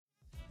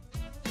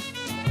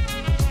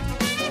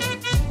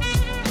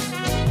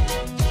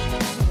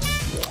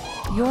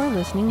You're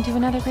listening to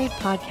another great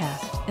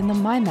podcast in the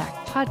MyMac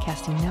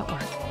Podcasting Network.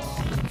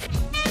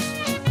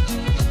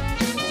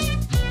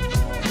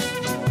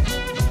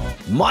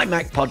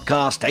 MyMac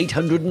Podcast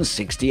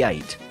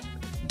 868.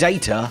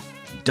 Data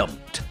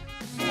Dumped.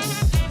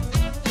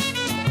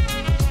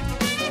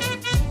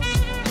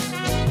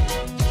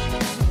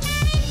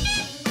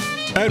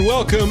 And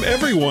welcome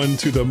everyone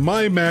to the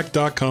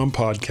MyMac.com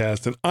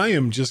podcast. And I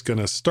am just going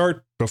to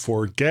start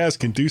before Gaz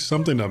can do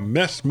something to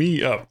mess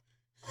me up.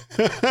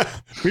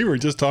 We were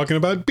just talking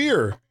about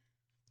beer.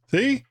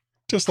 See?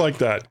 Just like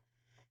that.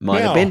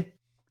 Might have been.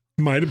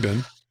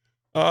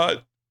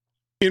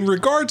 In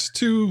regards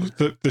to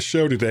the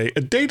show today,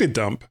 a data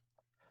dump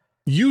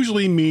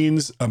usually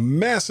means a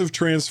massive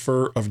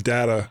transfer of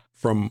data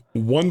from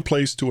one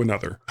place to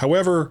another.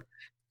 However,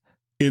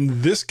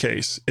 in this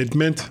case, it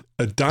meant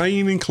a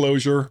dying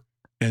enclosure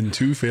and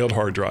 2 failed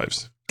hard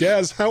drives.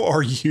 Gaz, how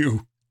are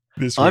you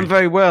this week? I'm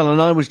very well,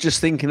 and I was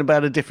just thinking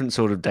about a different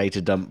sort of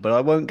data dump, but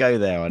I won't go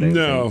there, I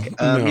don't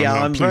think.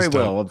 I'm very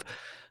well.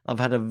 I've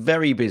had a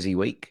very busy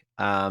week.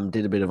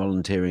 Did a bit of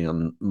volunteering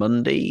on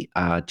Monday.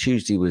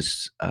 Tuesday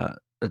was a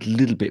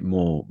little bit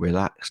more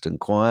relaxed and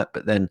quiet,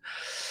 but then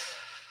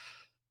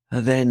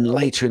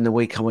later in the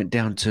week, I went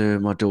down to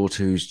my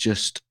daughter, who's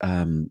just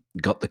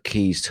got the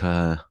keys to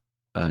her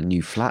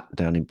new flat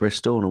down in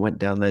Bristol, and I went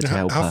down there to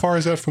help her. How far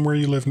is that from where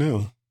you live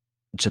now?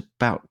 It's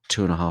about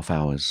 2.5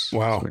 hours.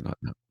 Wow. Something like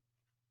that.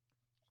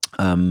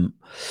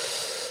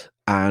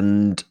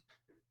 And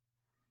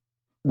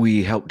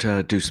we helped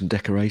her do some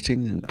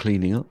decorating and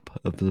cleaning up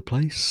of the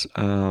place.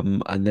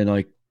 And then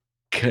I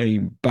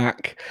came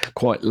back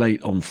quite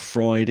late on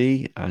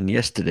Friday, and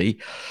yesterday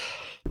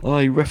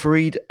I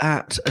refereed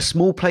at a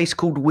small place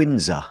called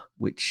Windsor,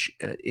 which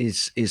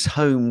is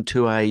home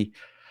to a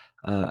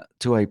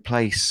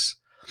place.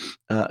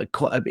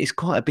 It's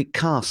quite a big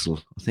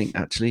castle, I think,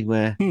 actually,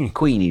 where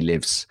Queenie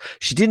lives.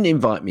 She didn't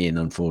invite me in,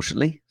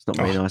 unfortunately. It's not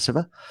very nice of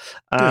her.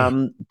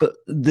 But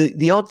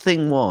the odd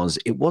thing was,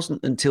 it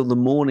wasn't until the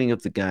morning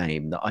of the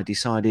game that I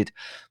decided,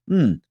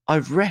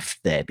 I've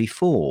reffed there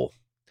before.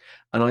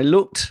 And I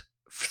looked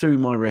through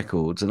my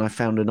records and I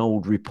found an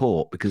old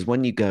report, because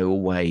when you go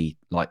away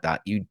like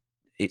that,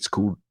 it's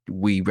called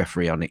We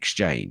Referee on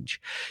Exchange.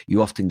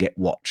 You often get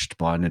watched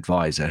by an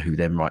advisor who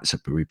then writes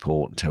up a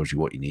report and tells you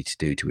what you need to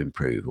do to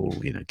improve, or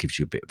gives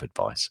you a bit of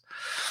advice.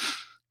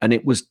 And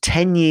it was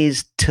 10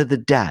 years to the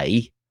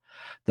day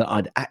that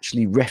I'd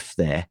actually ref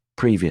there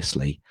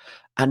previously,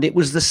 and it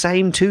was the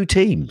same 2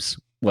 teams.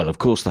 Well, of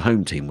course, the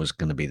home team was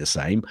going to be the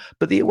same,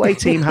 but the away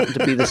team happened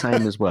to be the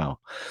same as well.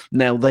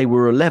 Now, they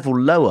were a level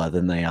lower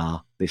than they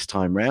are this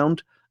time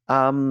round,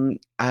 and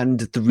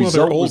the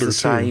result was the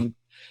same.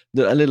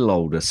 They're a little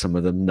older, some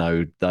of them.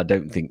 No, I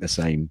don't think the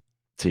same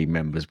team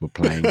members were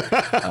playing.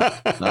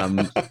 But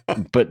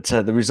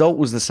the result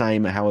was the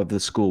same. However,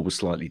 the score was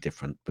slightly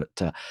different.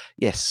 But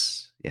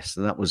yes,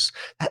 and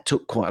that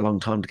took quite a long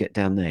time to get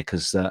down there,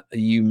 because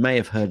you may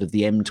have heard of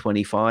the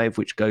M25,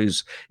 which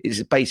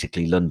is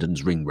basically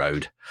London's ring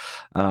road.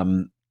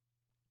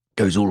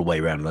 Goes all the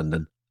way around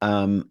London.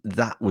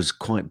 That was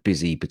quite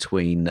busy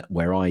between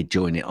where I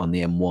join it on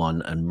the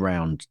M1 and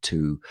round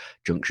to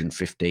junction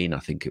 15, I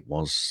think it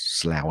was,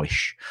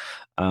 Sloughish.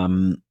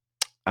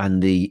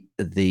 And the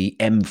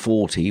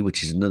M40,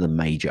 which is another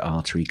major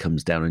artery,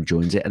 comes down and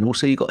joins it. And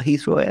also you've got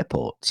Heathrow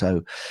Airport.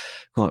 So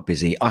quite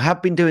busy. I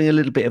have been doing a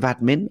little bit of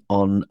admin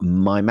on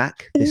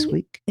MyMac this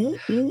week.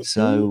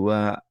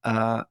 So,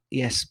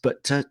 yes,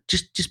 but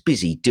just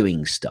busy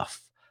doing stuff.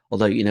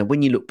 Although,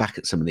 when you look back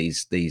at some of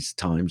these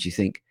times, you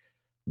think,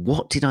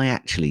 what did I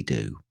actually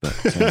do? But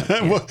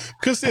well,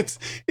 because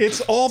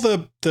it's all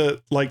the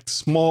like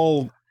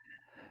small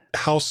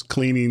house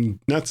cleaning,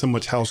 not so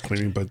much house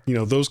cleaning, but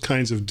those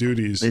kinds of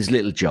duties. There's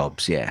little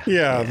jobs,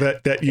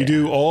 that you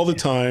do all the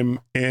time.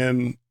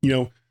 And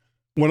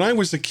when I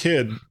was a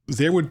kid,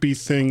 there would be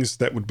things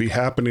that would be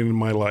happening in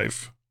my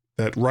life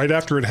that right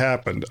after it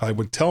happened, I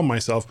would tell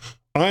myself,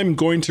 I'm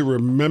going to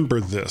remember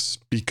this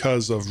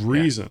because of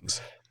reasons.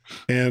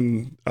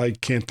 And I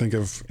can't think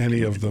of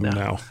any of them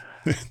now.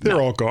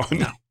 They're all gone.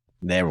 No,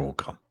 they're all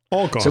gone.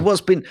 All gone.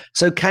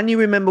 So can you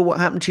remember what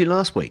happened to you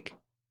last week?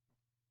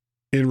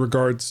 In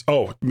regards,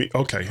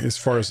 okay, as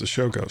far as the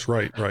show goes,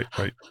 right.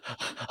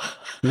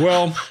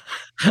 Well,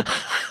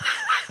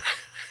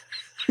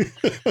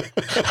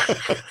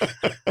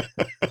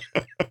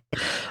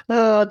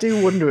 I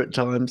do wonder at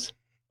times.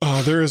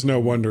 Oh, there is no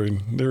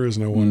wondering.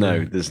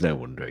 No, there's no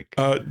wondering.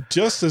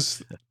 Just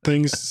as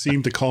things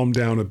seem to calm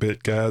down a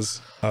bit, Gaz,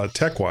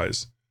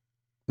 tech-wise.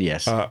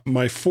 Yes.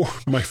 My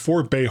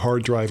 4 bay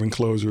hard drive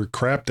enclosure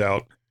crapped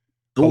out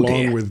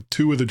along with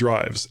 2 of the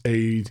drives,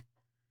 a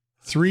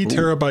 3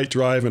 terabyte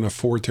drive and a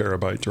 4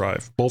 terabyte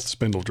drive, both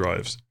spindle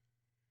drives.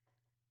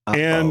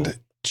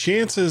 And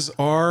chances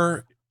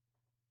are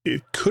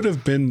it could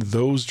have been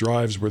those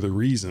drives were the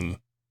reason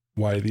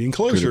why the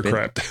enclosure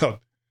crapped out.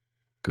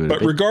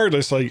 But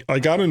regardless, I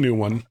got a new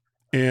one.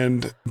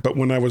 But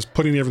when I was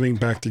putting everything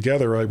back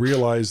together, I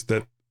realized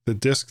that the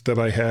disk that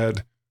I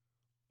had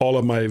all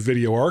of my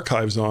video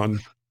archives on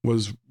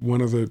was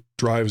one of the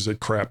drives that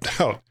crapped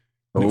out.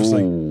 And Oh, it was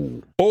like,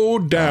 oh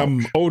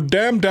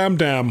damn,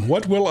 damn,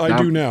 what will I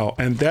do now?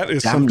 And that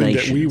is something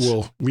that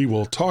we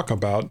will talk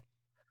about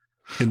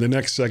in the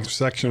next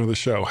section of the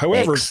show.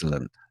 However,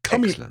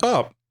 coming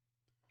up,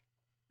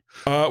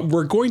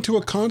 we're going to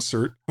a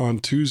concert on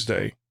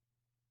Tuesday.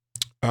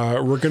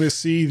 We're going to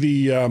see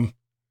the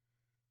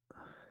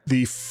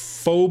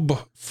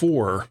Phobe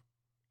 4.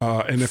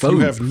 And if you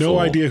have no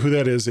idea who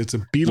that is, it's a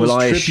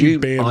Beatles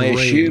tribute band. I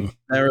assume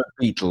they're a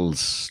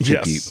Beatles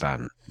tribute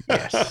band.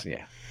 Yes,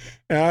 yeah.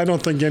 I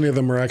don't think any of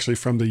them are actually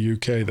from the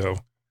UK, though.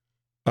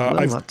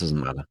 That doesn't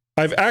matter.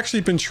 I've actually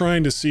been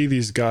trying to see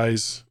these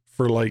guys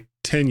for like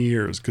 10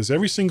 years, because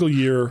every single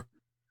year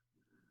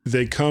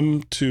they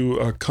come to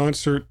a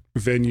concert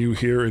venue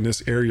here in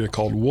this area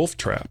called Wolf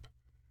Trap.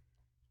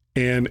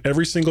 And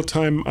every single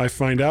time I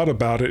find out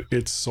about it,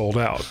 it's sold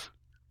out.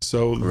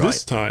 So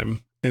this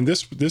time, and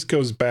this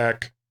goes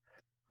back,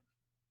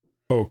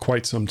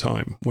 quite some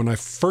time. When I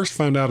first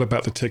found out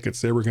about the tickets,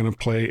 they were going to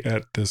play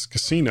at this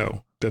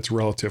casino that's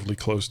relatively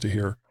close to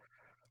here.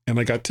 And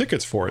I got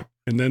tickets for it.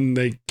 And then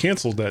they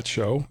canceled that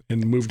show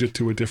and moved it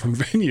to a different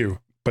venue,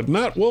 but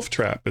not Wolf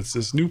Trap. It's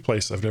this new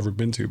place I've never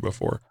been to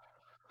before.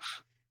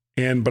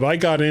 But I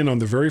got in on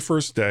the very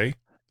first day,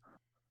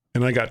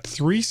 and I got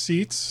 3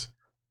 seats,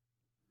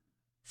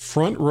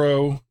 front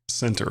row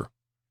center,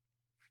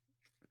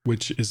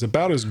 which is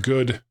about as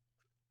good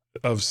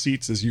of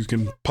seats as you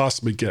can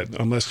possibly get,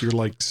 unless you're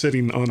like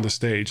sitting on the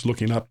stage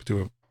looking up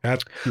to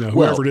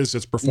whoever it is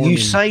that's performing. You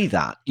say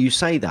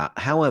that.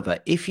 However,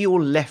 if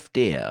your left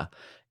ear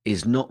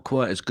is not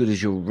quite as good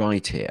as your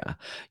right ear,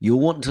 you'll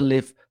want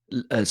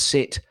to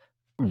sit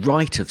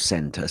right of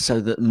center so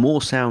that more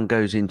sound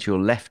goes into your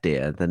left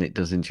ear than it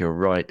does into your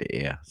right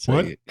ear. So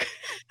what?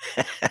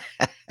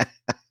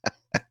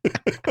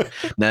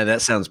 No,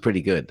 that sounds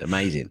pretty good.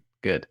 Amazing.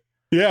 Good.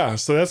 Yeah.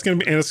 So that's going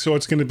to be, and so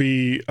it's going to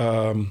be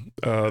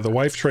the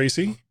wife,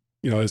 Tracy,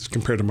 as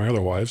compared to my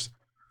other wives.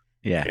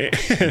 Yeah.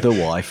 The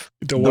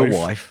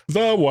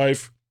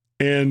wife.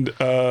 And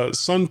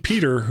son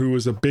Peter, who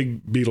was a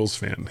big Beatles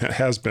fan,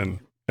 has been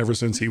ever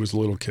since he was a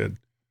little kid.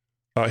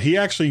 He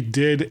actually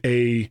did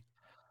a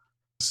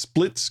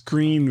split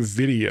screen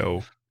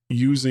video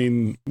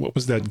using, what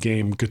was that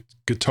game?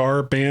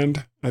 Guitar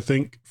Band, I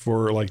think,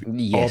 for all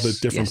the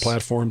different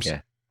platforms.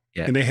 Yeah.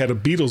 And they had a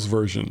Beatles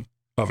version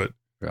of it.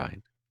 Right.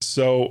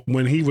 So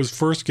when he was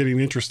first getting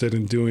interested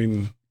in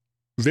doing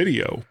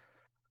video,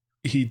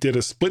 he did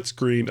a split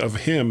screen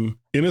of him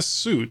in a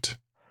suit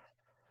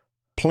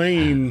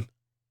playing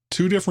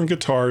 2 different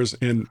guitars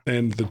and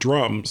the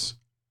drums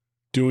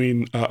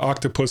doing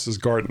Octopus's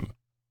Garden.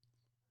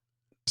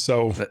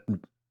 So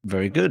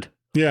very good.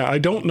 Yeah, I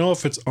don't know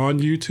if it's on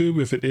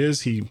YouTube. If it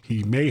is, he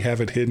may have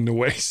it hidden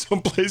away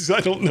someplace. I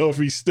don't know if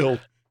he's still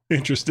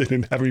interested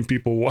in having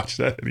people watch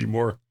that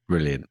anymore.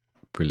 Brilliant.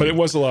 But it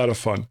was a lot of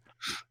fun.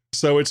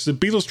 So it's the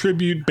Beatles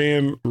tribute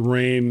band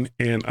Rain,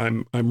 and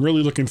I'm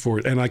really looking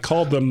forward. And I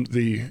called them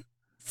the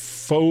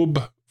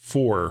Phobe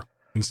 4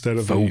 instead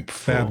of the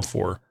Fab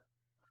 4,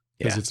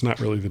 because it's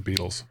not really the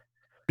Beatles.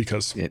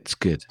 Because it's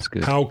good. It's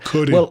good. How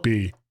could it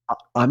be?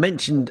 I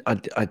mentioned,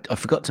 I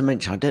forgot to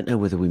mention, I don't know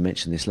whether we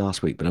mentioned this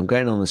last week, but I'm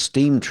going on a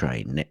steam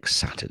train next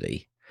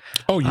Saturday.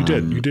 Oh, you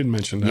did. You did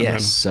mention that.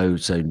 Yes. So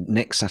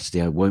next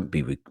Saturday, I won't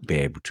be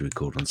able to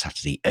record on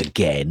Saturday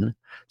again,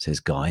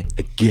 says Guy.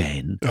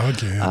 Again.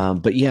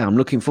 But yeah, I'm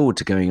looking forward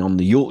to going on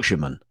the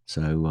Yorkshireman.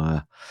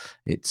 So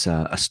it's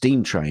a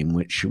steam train,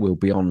 which will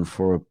be on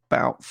for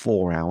about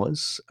 4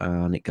 hours.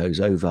 And it goes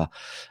over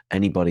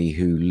anybody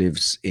who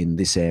lives in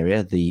this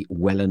area, the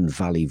Welland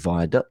Valley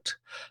Viaduct.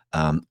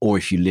 Or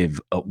if you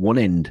live at one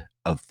end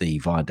of the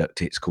viaduct,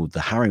 it's called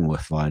the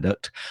Haringworth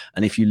Viaduct.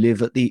 And if you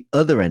live at the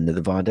other end of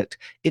the viaduct,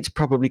 it's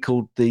probably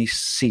called the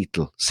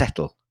Settle?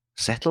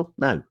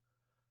 No.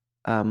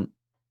 I've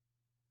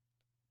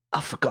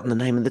forgotten the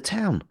name of the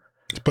town.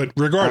 But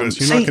regardless,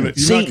 Seaton.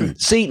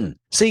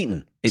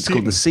 It's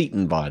called the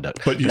Seaton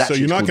Viaduct. But so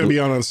you're not going to be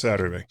on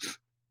Saturday.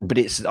 But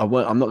I'm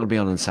not going to be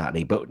on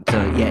Saturday. But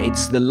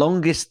it's the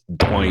longest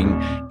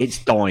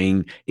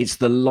It's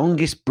the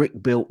longest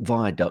brick-built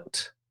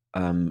viaduct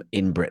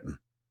in Britain.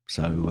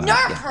 So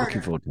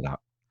looking forward to that.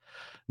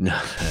 No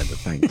further,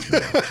 thanks.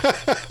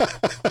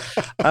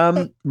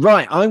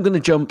 Right, I'm going to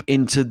jump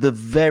into the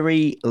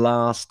very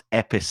last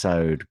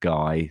episode,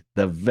 Guy.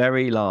 The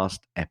very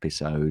last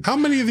episode. How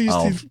many of these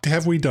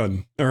have we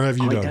done, or have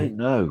you done?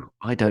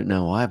 I don't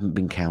know. I haven't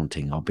been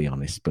counting, I'll be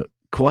honest, but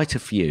quite a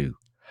few.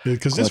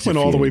 Because this went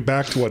all the way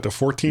back to what, the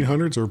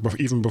 1400s, or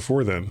even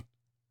before then?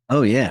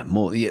 Oh yeah,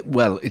 more. Yeah,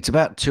 well, it's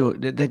about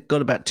they've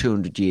got about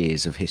 200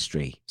 years of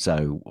history,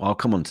 so I'll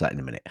come on to that in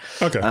a minute.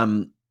 Okay.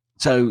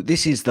 So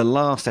this is the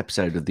last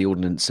episode of the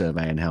Ordnance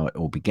Survey and how it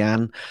all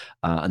began,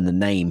 and the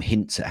name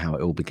hints at how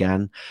it all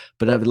began.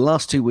 But over the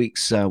last 2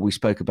 weeks, we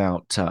spoke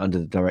about, under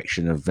the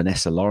direction of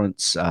Vanessa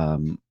Lawrence,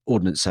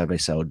 Ordnance Survey,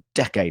 so a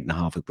decade and a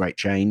half of great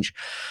change.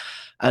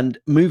 And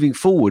moving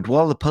forward,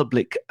 while the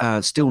public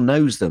still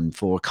knows them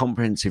for a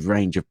comprehensive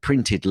range of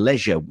printed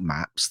leisure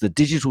maps, the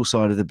digital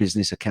side of the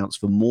business accounts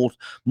for more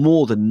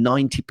than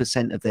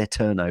 90% of their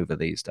turnover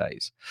these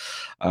days.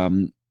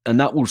 And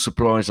that will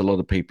surprise a lot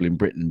of people in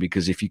Britain,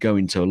 because if you go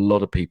into a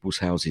lot of people's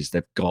houses,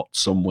 they've got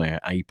somewhere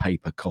a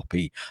paper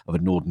copy of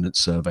an Ordnance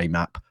Survey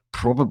map,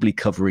 probably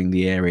covering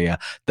the area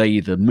they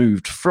either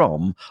moved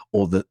from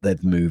or that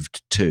they've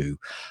moved to.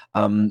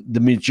 The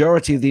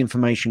majority of the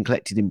information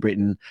collected in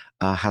Britain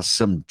has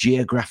some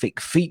geographic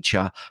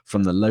feature,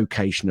 from the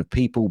location of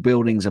people,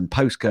 buildings and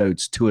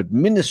postcodes to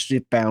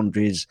administrative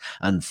boundaries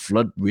and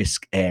flood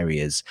risk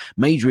areas.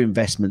 Major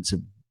investments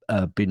have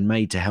been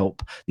made to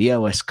help the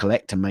OS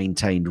collect and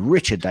maintain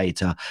richer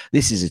data.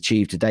 This is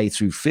achieved today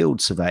through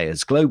field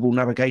surveyors, global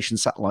navigation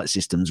satellite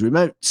systems,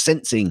 remote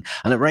sensing,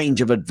 and a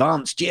range of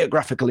advanced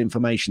geographical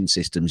information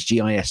systems,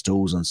 GIS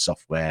tools and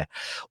software.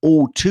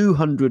 All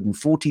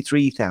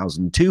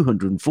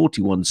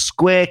 243,241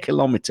 square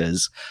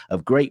kilometres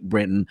of Great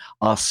Britain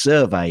are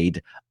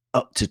surveyed.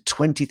 Up to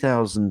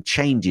 20,000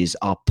 changes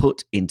are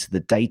put into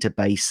the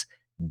database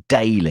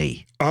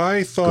daily.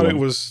 I thought it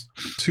was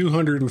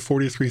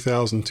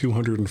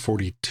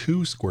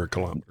 243,242 square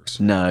kilometers.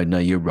 No,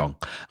 you're wrong.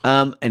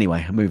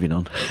 Anyway, moving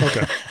on.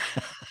 Okay.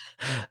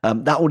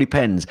 That all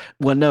depends.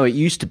 Well, no, it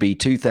used to be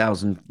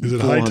 2,000. Is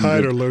it high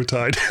tide or low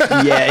tide?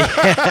 Yeah.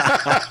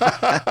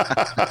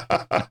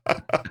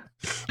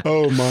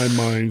 Oh, my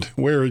mind.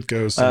 Where it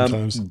goes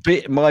sometimes.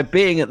 My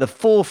being at the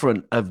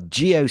forefront of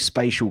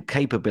geospatial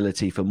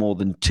capability for more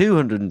than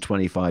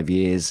 225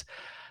 years,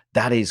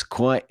 that is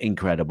quite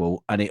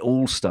incredible. And it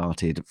all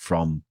started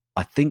from,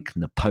 I think,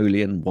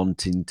 Napoleon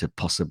wanting to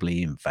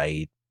possibly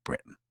invade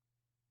Britain.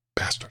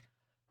 Bastard.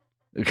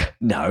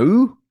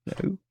 No,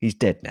 he's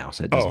dead now.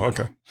 So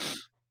okay.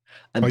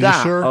 And Are you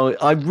sure?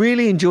 I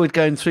really enjoyed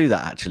going through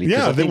that, actually.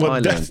 Yeah,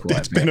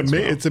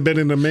 it's been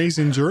an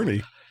amazing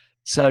journey.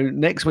 So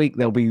next week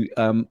there'll be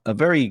a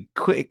very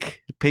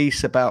quick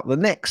piece about the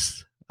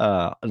next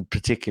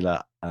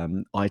particular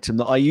item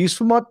that I use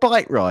for my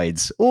bike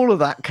rides. All of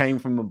that came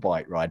from a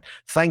bike ride.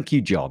 Thank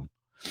you, John.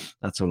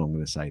 That's all I'm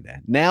going to say there.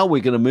 Now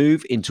we're going to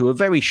move into a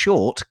very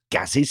short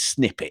Gaz's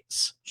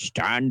Snippets.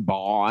 Stand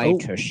by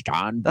to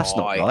stand that's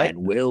by, not right.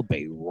 And we'll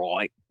be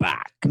right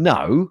back.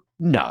 No.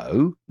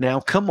 Now,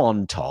 come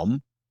on,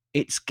 Tom.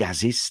 It's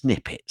Gaz's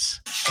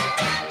Snippets.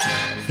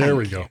 There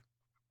we go.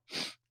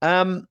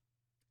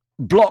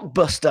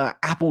 Blockbuster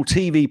Apple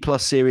TV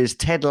Plus series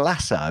Ted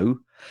Lasso.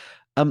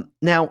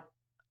 Now,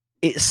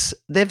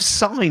 they've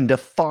signed a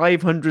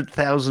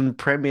 500,000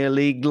 Premier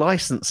League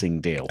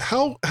licensing deal.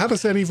 How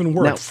does that even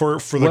work for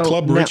the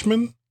club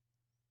Richmond?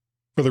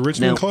 For the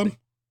Richmond club?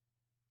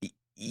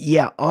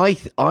 Yeah, no.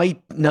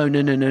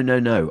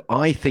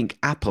 I think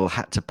Apple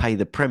had to pay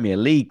the Premier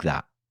League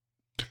that.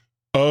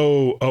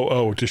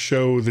 Oh, to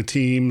show the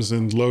teams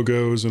and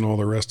logos and all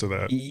the rest of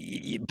that.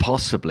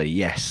 Possibly,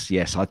 yes.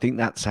 I think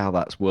that's how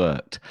that's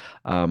worked.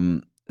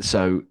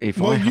 So if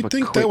you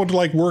think that would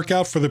work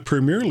out for the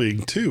Premier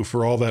League too,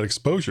 for all that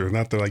exposure?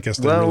 Not that I guess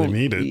they really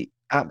need it.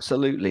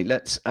 Absolutely.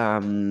 Let's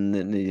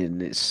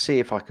see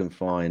if I can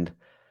find.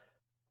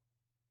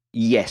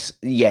 Yes.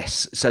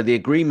 So the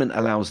agreement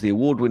allows the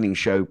award-winning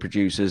show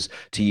producers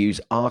to use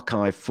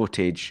archive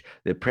footage,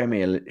 the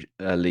Premier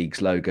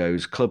League's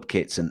logos, club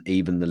kits, and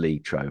even the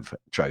league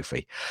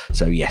trophy.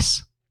 So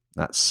yes,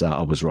 that's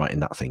I was right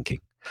in that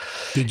thinking.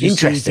 Did you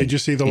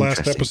see the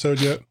last episode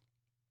yet?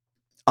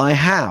 I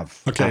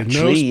have. Okay,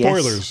 actually, no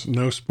spoilers. Yes.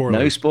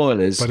 No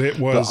spoilers. But it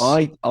was.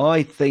 But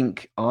I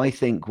think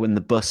when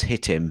the bus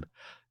hit him,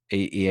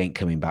 he ain't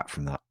coming back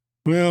from that.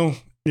 Well,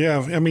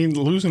 yeah. I mean,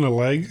 losing a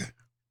leg.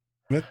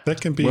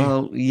 That can be.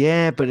 Well,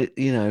 yeah, but it,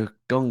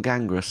 gone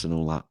gangrous and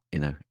all that,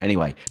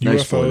 Anyway, no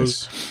UFOs.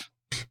 Spoilers.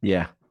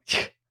 Yeah.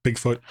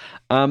 Bigfoot.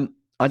 I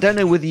don't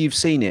know whether you've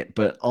seen it,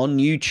 but on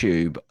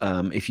YouTube,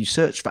 if you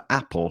search for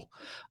Apple,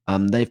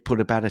 they've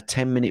put about a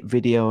 10-minute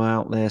video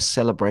out there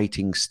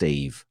celebrating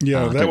Steve.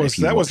 Yeah, that was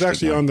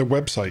actually on the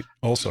website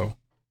also.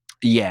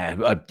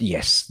 Yeah,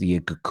 yes,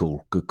 good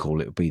call. It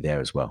will be there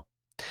as well.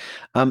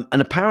 And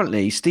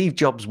apparently, Steve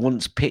Jobs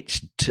once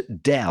pitched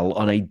Dell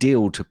on a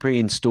deal to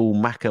pre-install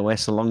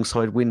macOS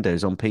alongside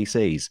Windows on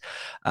PCs.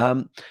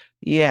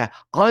 Yeah,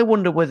 I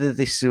wonder whether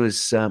this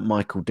was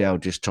Michael Dell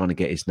just trying to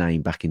get his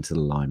name back into the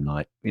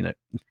limelight.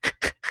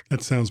 That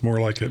sounds more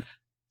like it.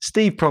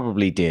 Steve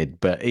probably did,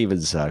 but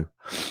even so,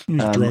 he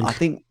was drunk. I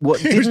think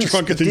what he was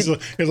drunk. Let me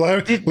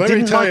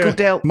tell you,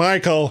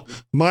 Michael.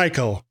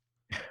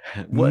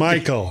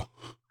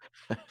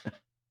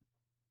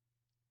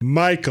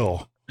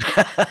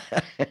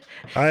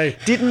 I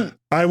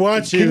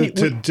want you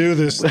to do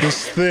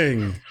this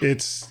thing.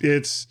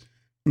 It's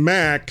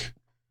Mac,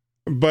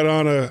 but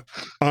on a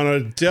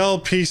Dell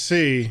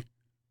PC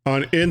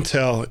on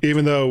Intel,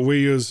 even though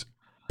we use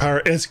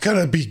power, it's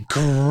gonna be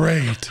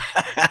great.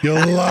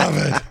 You'll love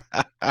it.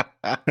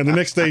 And the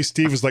next day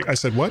Steve was like, I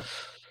said, what?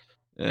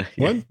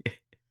 What?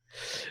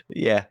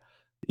 Yeah.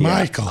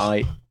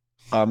 Michael.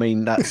 I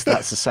mean that's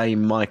the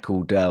same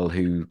Michael Dell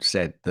who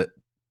said that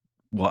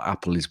what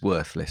Apple is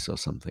worthless or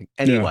something.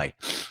 Anyway,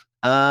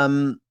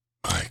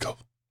 Michael.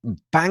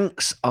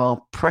 Banks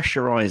are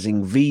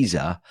pressurizing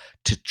Visa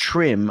to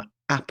trim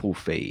Apple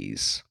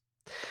fees.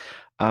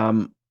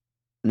 Now,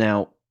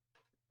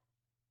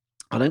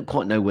 I don't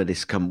quite know where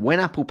this comes. When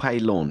Apple Pay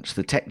launched,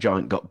 the tech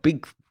giant got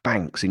big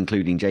banks,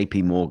 including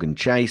JP Morgan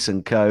Chase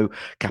and Co.,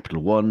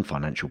 Capital One,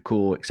 Financial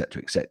Core,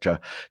 etc.,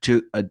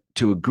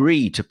 to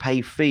agree to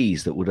pay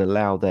fees that would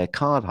allow their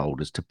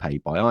cardholders to pay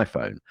by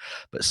iPhone.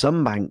 But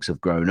some banks have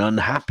grown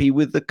unhappy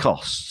with the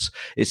costs,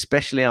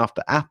 especially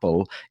after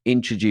Apple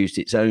introduced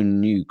its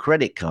own new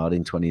credit card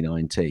in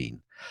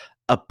 2019,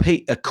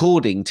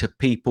 according to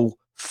people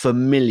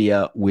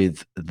familiar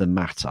with the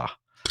matter.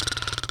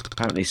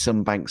 Apparently,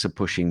 some banks are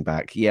pushing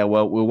back. Yeah,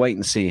 well, we'll wait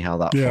and see how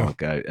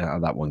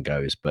that one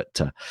goes. But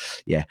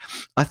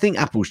I think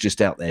Apple's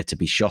just out there to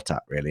be shot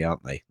at, really,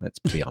 aren't they? Let's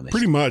be honest.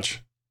 Pretty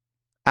much.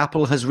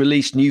 Apple has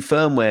released new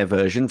firmware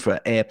version for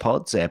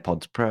AirPods,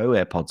 AirPods Pro,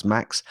 AirPods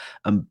Max,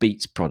 and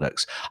Beats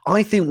products.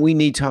 I think we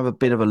need to have a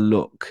bit of a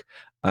look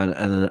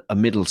and a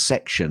middle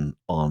section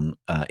on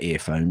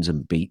earphones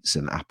and Beats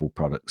and Apple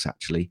products,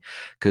 actually,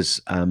 because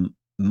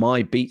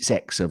my Beats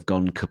X have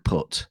gone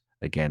kaput.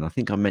 Again, I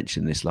think I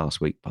mentioned this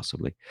last week,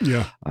 possibly.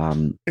 Yeah.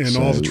 And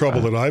all the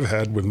trouble that I've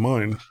had with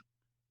mine.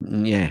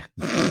 Yeah.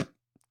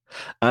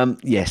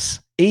 Yes.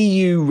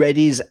 EU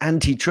readies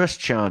antitrust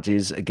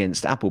charges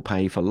against Apple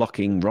Pay for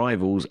locking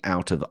rivals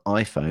out of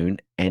iPhone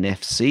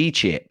NFC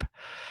chip.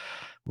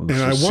 And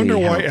I wonder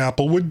why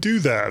Apple would do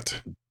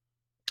that.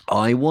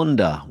 I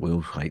wonder.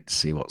 We'll wait to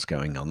see what's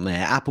going on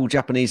there. Apple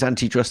Japanese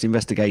antitrust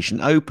investigation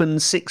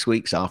opens 6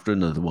 weeks after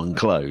another one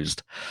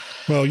closed.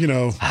 Well,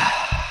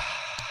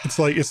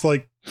 it's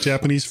like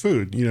Japanese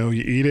food. You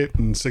eat it,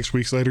 and 6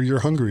 weeks later, you're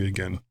hungry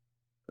again.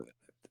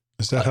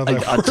 Is that how that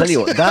works? I'll tell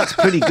you what, that's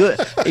pretty good.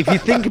 If you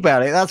think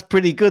about it, that's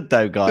pretty good,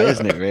 though, Guy,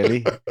 isn't it,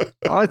 really?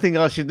 I think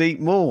I should eat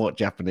more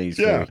Japanese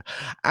food.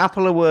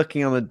 Apple are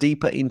working on a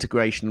deeper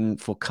integration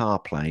for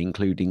CarPlay,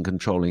 including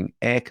controlling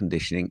air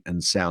conditioning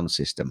and sound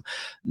system.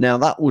 Now,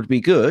 that would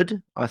be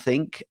good, I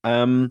think.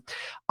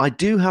 I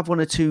do have one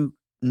or two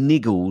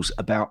niggles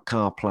about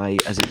CarPlay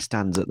as it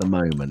stands at the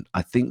moment.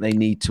 I think they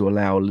need to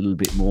allow a little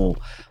bit more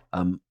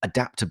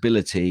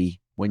adaptability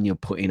when you're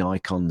putting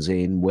icons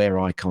in, where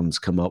icons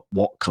come up,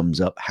 what comes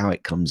up, how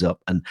it comes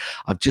up. And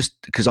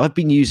because I've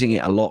been using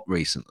it a lot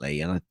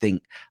recently, and I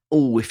think,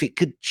 if it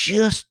could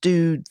just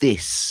do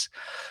this.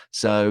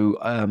 So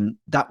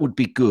that would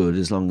be good,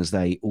 as long as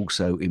they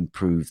also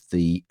improve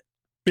the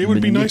It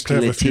would be nice to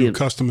have a few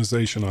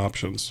customization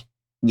options.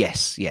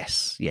 Yes.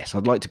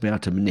 I'd like to be able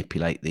to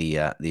manipulate the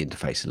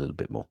interface a little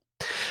bit more.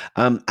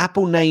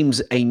 Apple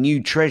names a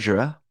new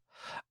treasurer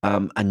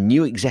and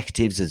new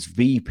executives as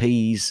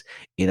VPs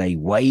in a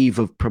wave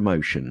of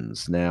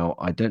promotions. Now,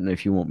 I don't know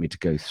if you want me to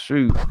go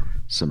through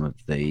some of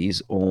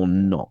these or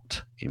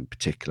not in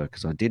particular,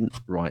 because I didn't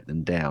write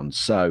them down.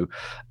 So,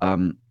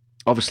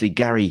 obviously,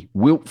 Gary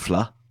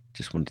Wiltfler,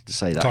 just wanted to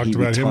say that. Talked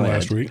about him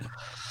last week.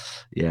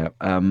 Yeah.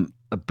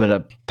 But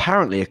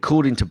apparently,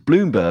 according to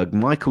Bloomberg,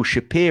 Michael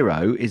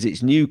Shapiro is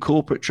its new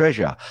corporate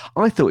treasurer.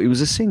 I thought he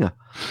was a singer.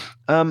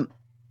 I'm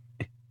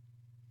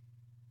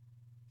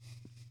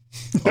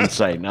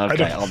saying,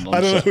 okay. I don't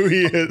know who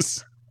he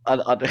is.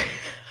 I'm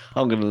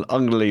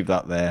gonna leave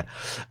that there.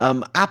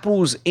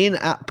 Apple's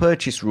in-app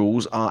purchase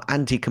rules are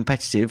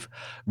anti-competitive,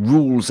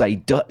 rules a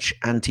Dutch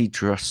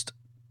antitrust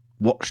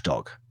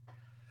watchdog.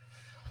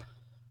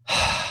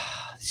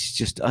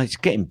 It's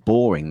getting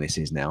boring. This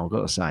is now, I've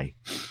got to say.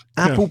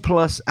 Apple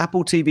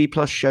TV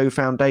Plus Show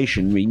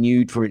Foundation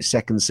renewed for its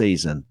second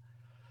season.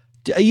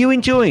 Are you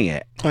enjoying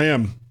it? I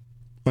am.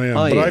 But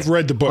I've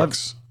read the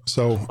books,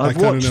 so I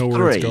kind of know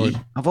where it's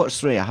going. I've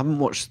watched 3. I haven't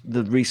watched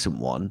the recent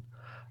one.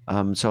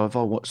 So I've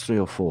watched 3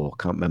 or 4.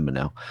 Can't remember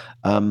now.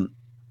 I'm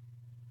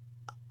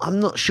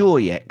not sure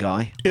yet,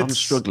 Guy. I'm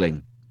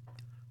struggling.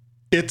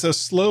 It's a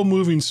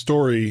slow-moving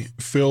story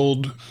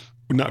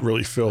not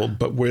really filled,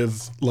 but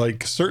with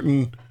like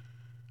certain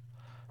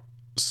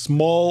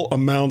small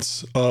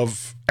amounts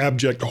of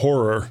abject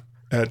horror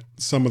at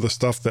some of the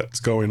stuff that's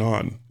going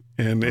on.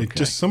 And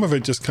some of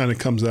it just kind of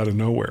comes out of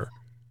nowhere.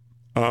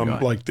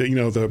 Like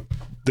the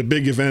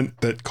big event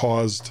that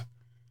caused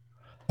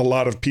a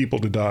lot of people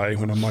to die,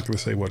 when I'm not going to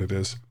say what it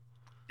is.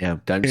 Yeah,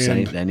 don't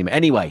say it anymore.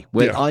 Anyway,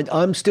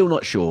 I'm still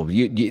not sure.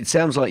 It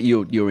sounds like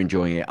you're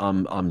enjoying it.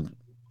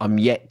 I'm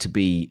yet to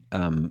be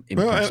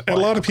impressed. A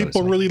lot of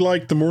people really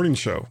like the morning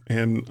show,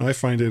 and I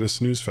find it a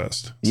snooze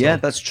fest. So. Yeah,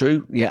 that's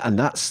true. Yeah, and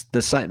that's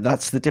the same.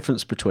 That's the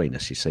difference between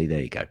us. You see, there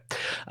you go.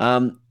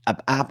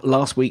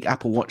 Last week,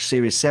 Apple Watch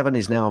Series 7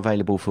 is now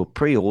available for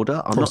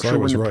pre-order. I'm not sure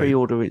when the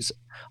pre-order is.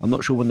 I'm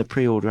not sure when the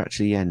pre-order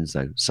actually ends,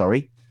 though.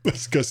 Sorry.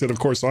 That's because, of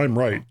course, I'm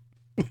right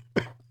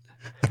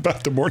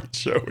about the morning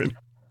show.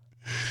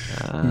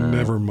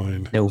 Never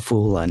mind. No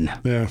fooling.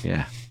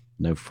 Yeah.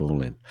 No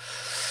fooling.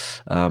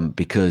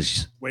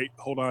 Because wait,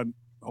 hold on.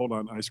 Hold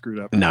on, I screwed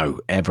up. No,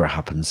 ever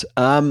happens.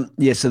 So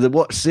the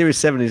Watch Series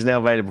 7 is now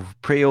available for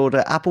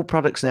pre-order. Apple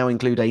products now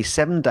include a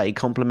 7-day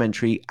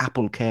complimentary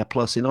Apple Care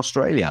Plus in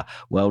Australia.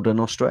 Well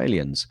done,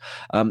 Australians.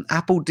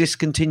 Apple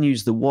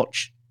discontinues the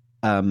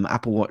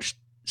Apple Watch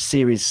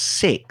Series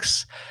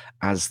 6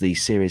 as the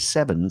Series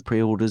 7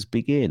 pre-orders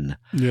begin.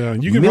 Yeah,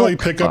 you can really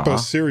pick up a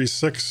Series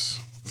 6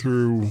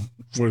 through,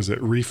 what is it,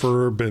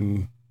 Refurb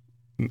and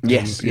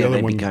the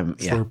other one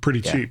for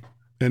pretty cheap.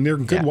 And they're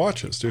good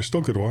watches. They're still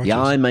good watches. Yeah,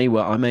 I may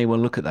well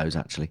look at those,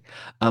 actually.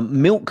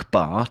 Milk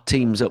Bar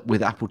teams up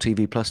with Apple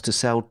TV Plus to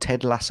sell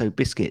Ted Lasso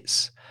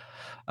biscuits.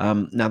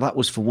 Now, that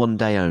was for 1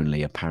 day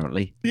only,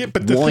 apparently. Yeah,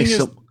 but the thing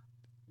is,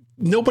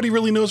 nobody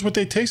really knows what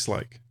they taste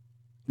like.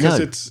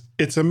 Because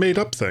it's a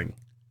made-up thing.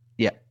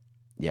 Yeah.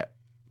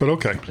 But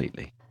okay.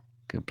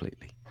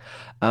 Completely.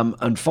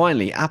 And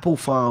finally, Apple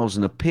files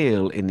an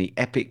appeal in the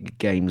Epic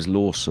Games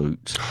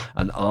lawsuit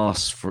and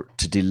asks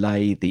to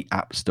delay the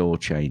App Store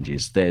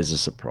changes. There's a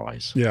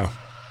surprise. Yeah.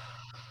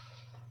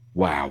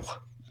 Wow.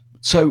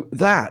 So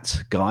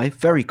that, Guy,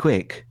 very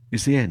quick,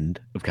 is the end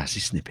of Cassie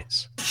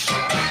Snippets.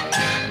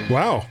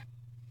 Wow.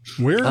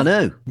 I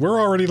know. We're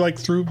already like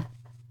through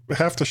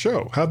half the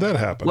show. How'd that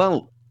happen?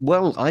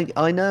 Well,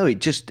 I know.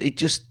 It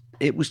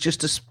was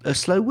just a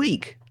slow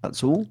week.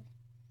 That's all.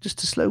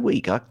 Just a slow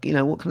week. What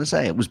can I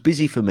say? It was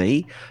busy for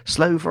me,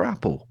 slow for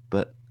Apple,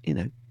 but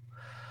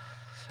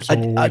So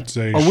I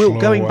will.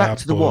 Going back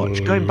to the watch.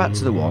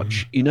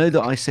 You know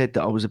that I said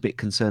that I was a bit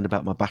concerned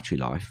about my battery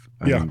life.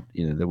 And,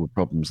 there were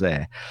problems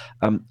there.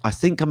 I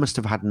think I must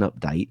have had an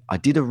update. I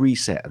did a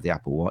reset of the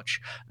Apple Watch,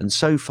 and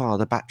so far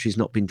the battery's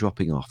not been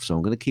dropping off. So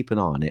I'm going to keep an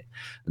eye on it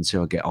and see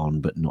how I get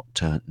on, but not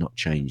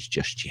change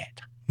just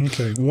yet.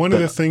 Okay. One of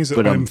the things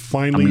that I'm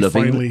finally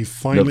going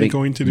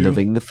to do.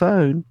 Loving the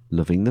phone.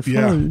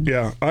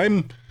 Yeah.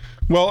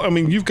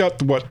 You've got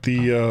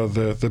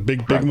the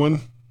big one.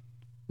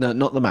 No,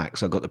 not the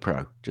Max. I got the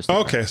Pro. Just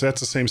okay. So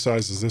that's the same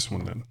size as this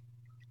one then.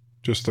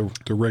 Just the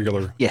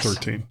regular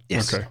 13.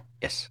 Yes. Okay.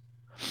 Yes.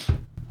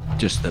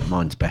 Just that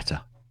mine's better.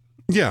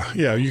 Yeah.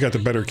 You got the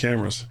better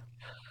cameras.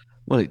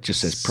 Well, it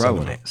just says Pro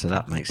on it, so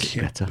that makes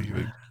it better.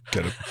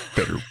 Got a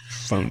better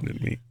phone than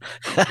me.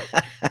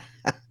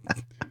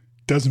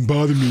 Doesn't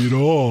bother me at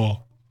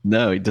all.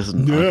 No, it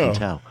doesn't. No. I can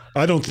tell.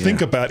 I don't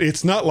think about it.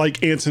 It's not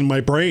like ants in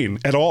my brain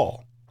at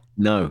all.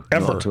 No,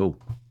 ever. Not at all.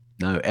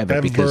 No,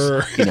 ever.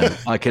 Because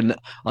I can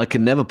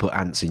never put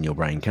ants in your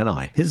brain, can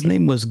I? His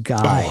name was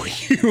Guy.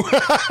 Do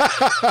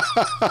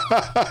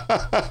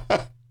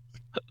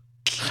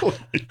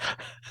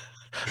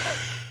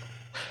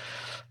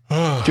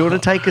you want to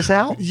take us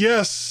out?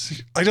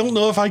 Yes. I don't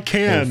know if I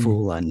can.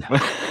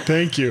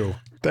 Thank you.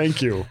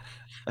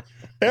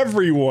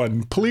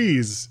 Everyone,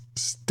 please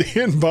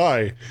stand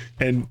by,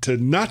 and to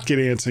not get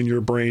ants in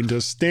your brain,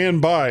 to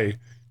stand by,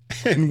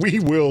 and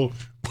we'll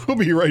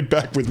be right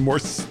back with more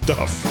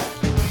stuff.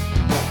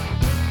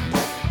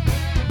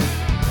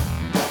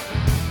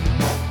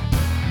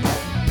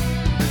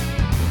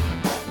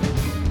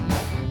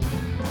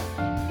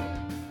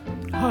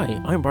 Hi,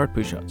 I'm Bart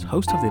Busschots,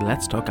 host of the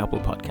Let's Talk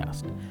Apple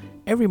podcast.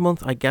 Every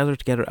month I gather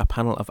together a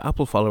panel of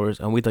Apple followers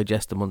and we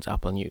digest the month's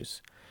Apple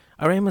news.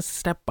 Our aim is to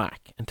step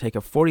back and take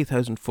a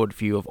 40,000-foot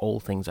view of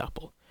all things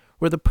Apple.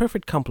 We're the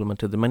perfect complement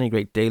to the many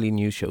great daily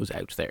news shows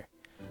out there.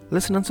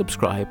 Listen and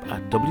subscribe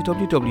at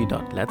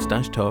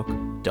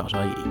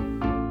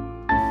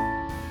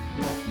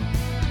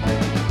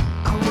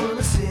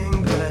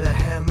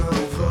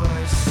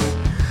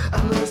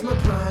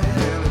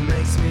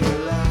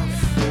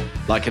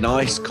Like an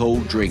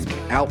ice-cold drink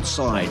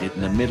outside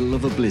in the middle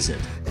of a blizzard.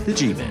 The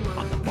G-Men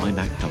on the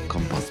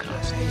mymac.com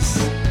podcast.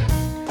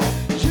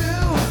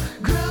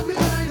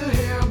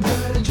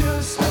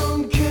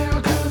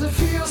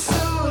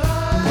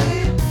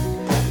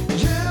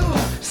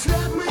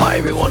 Hi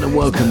everyone and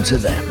welcome to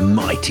the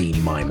Mighty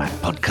MyMac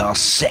podcast,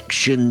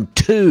 section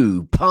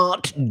 2,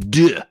 part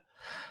 2.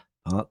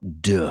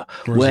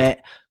 Where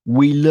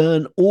we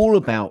learn all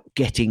about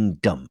getting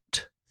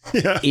dumped.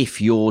 If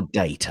your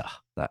data,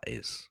 that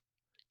is.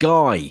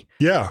 Guy,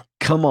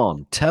 come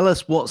on, tell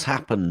us what's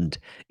happened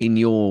in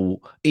your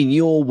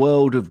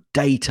world of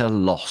data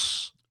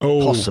loss.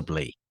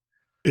 Possibly.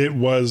 It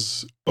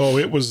was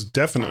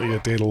definitely a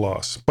data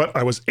loss, but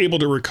I was able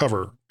to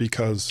recover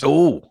because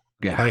I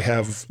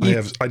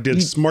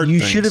did smart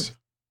things.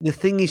 The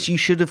thing is, you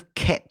should have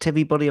kept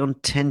everybody on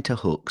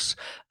tenterhooks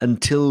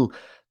until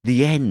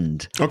the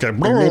end. Okay.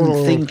 And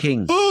then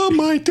thinking, oh,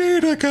 my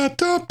data got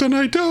dumped and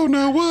I don't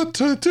know what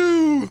to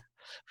do.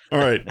 All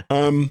right.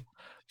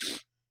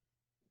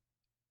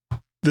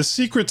 The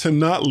secret to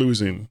not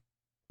losing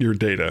your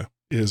data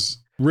is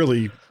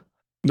really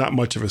not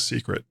much of a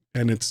secret.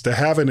 And it's to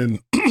have it in,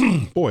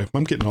 boy,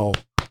 I'm getting all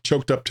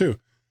choked up too.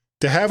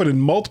 To have it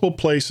in multiple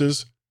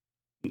places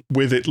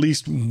with at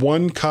least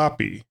one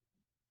copy,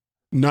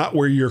 not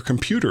where your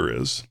computer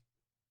is,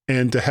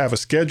 and to have a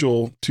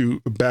schedule to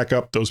back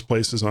up those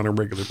places on a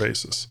regular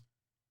basis.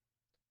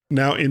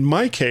 Now, in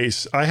my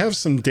case, I have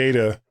some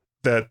data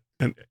that,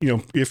 and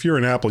if you're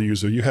an Apple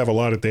user, you have a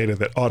lot of data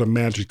that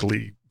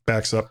automatically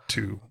backs up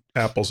to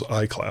Apple's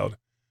iCloud,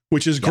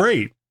 which is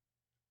great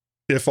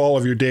if all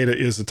of your data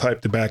is the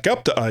type to back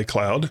up to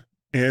iCloud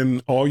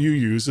and all you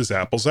use is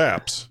Apple's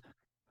apps.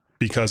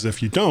 Because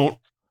if you don't,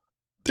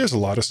 there's a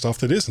lot of stuff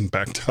that isn't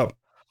backed up.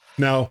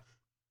 Now,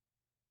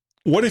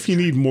 what if you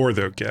need more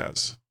though,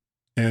 Gaz?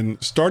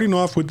 And starting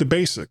off with the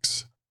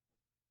basics,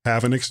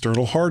 have an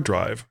external hard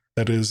drive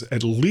that is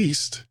at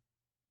least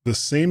the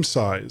same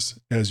size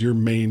as your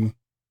main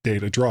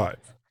data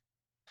drive.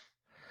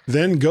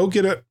 Then go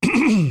get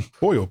a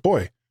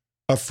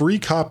free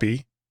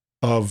copy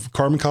of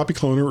Carbon Copy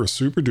Cloner or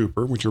Super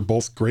Duper, which are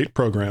both great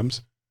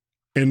programs,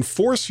 and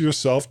force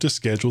yourself to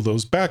schedule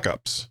those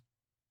backups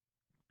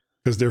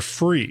because they're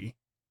free.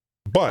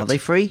 But are they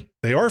free?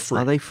 They are free.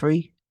 Are they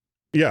free?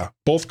 Yeah,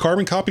 both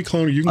Carbon Copy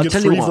Cloner, you can get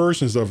free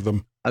versions of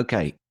them.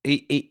 Okay,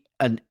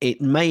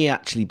 it may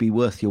actually be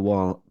worth your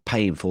while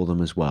paying for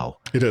them as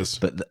well. It is,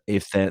 but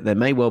if there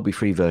may well be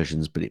free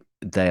versions, but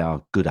they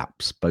are good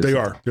apps. Both they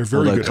are. They're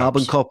very good.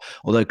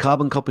 Although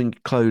Carbon Copy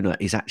Cloner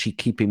is actually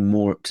keeping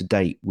more up to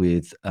date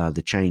with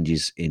the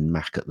changes in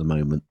Mac at the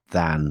moment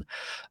than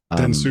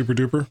Super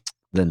Duper.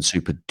 Than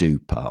Super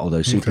Duper,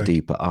 although Super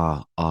Duper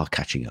are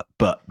catching up,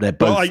 but they're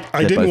both. Well,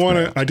 I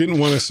didn't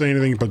want to say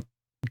anything, but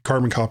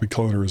Carbon Copy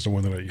Cloner is the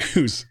one that I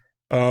use.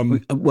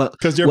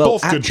 Because they're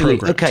both actually,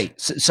 good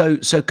programs. Okay,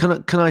 so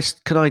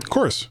can I of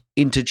course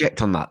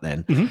interject on that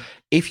then? Mm-hmm.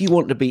 If you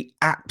want to be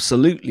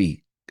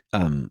absolutely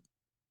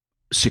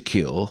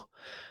secure,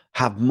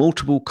 have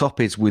multiple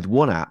copies with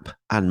one app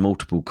and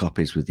multiple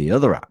copies with the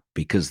other app,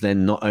 because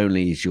then not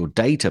only is your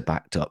data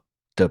backed up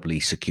doubly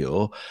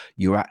secure,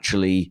 you're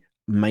actually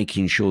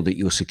making sure that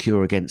you're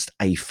secure against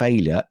a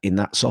failure in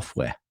that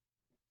software.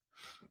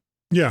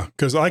 Yeah,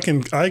 because I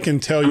can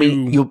tell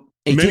you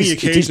many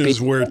occasions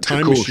where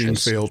Time Machine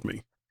failed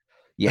me.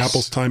 Yes.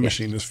 Apple's Time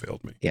Machine has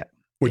failed me. Yeah.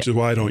 Which is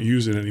why I don't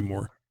use it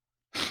anymore.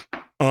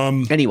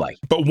 Anyway.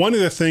 But one of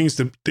the things,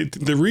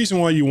 the reason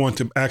why you want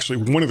to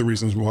one of the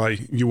reasons why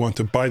you want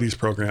to buy these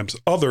programs,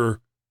 other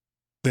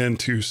than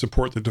to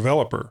support the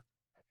developer,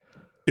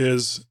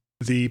 is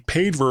the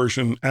paid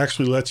version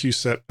actually lets you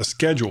set a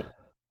schedule.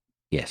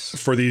 Yes.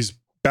 For these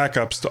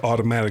backups to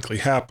automatically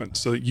happen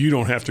so that you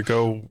don't have to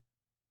go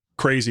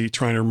crazy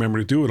trying to remember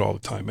to do it all the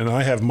time. And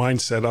I have mine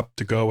set up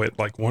to go at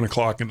like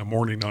 1:00 in the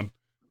morning on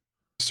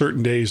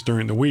certain days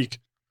during the week.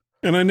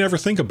 And I never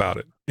think about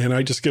it. And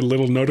I just get a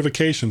little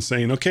notification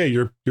saying, okay,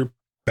 your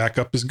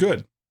backup is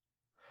good.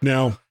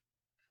 Now,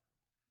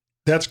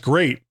 that's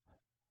great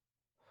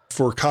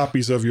for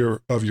copies of your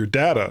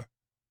data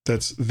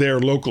that's there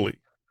locally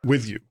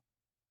with you.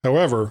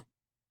 However,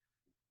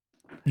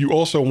 you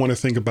also want to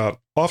think about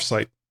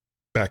offsite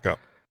backup.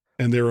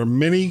 And there are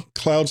many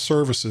cloud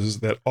services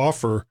that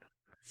offer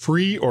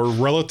free or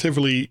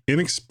relatively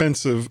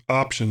inexpensive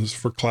options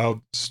for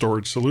cloud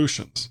storage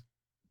solutions.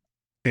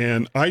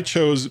 And I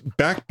chose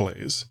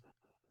Backblaze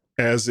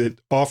as it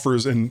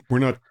offers, and we're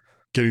not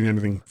getting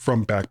anything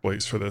from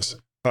Backblaze for this,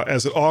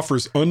 as it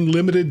offers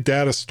unlimited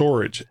data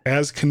storage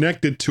as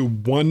connected to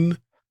one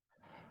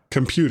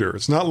computer.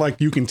 It's not like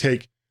you can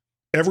take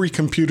every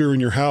computer in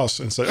your house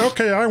and say,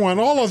 okay, I want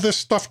all of this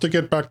stuff to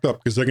get backed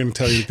up, because they're going to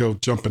tell you to go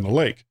jump in the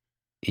lake.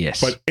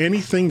 Yes. But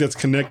anything that's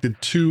connected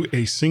to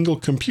a single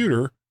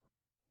computer,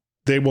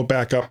 they will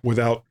back up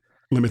without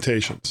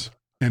limitations.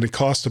 And it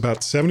costs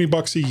about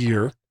 $70 a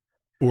year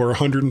or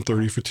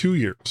 $130 for 2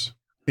 years.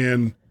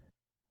 And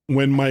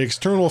when my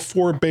external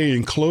 4-bay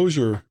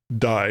enclosure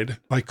died,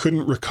 I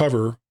couldn't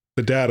recover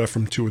the data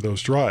from 2 of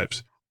those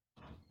drives.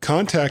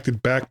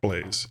 Contacted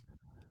Backblaze.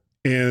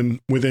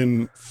 And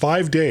within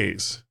 5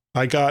 days,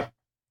 I got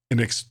an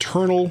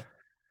external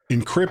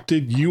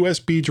encrypted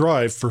USB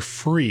drive for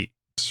free,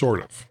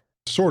 sort of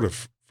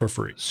for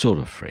free. Sort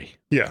of free.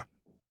 Yeah.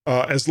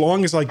 As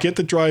long as I get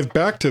the drive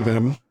back to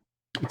them,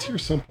 it's here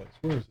someplace.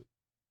 Where is it?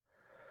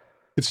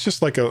 It's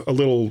just like a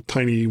little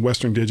tiny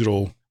Western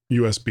Digital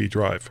USB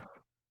drive.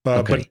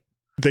 Okay. But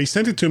they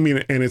sent it to me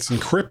and it's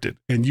encrypted.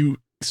 And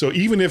so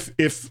even if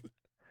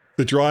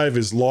the drive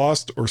is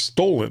lost or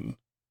stolen,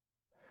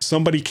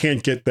 somebody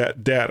can't get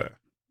that data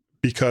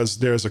because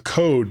there's a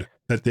code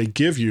that they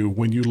give you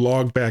when you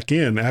log back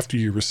in after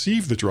you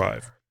receive the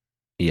drive.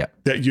 Yeah.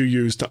 That you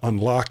use to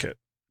unlock it.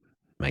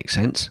 Makes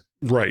sense.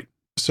 Right.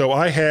 So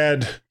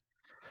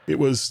it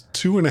was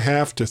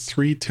 2.5 to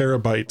 3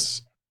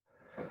 terabytes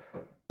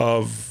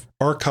of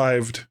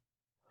archived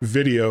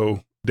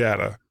video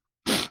data,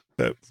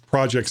 that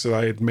projects that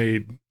I had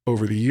made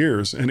over the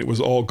years, and it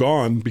was all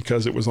gone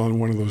because it was on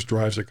one of those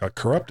drives that got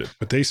corrupted.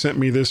 But they sent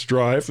me this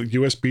drive, a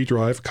USB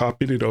drive,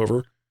 copied it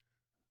over,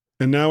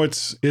 and now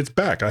it's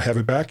back. I have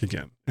it back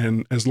again.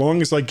 And as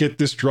long as I get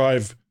this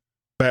drive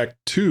back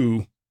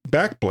to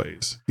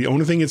Backblaze, the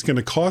only thing it's going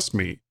to cost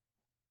me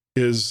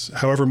is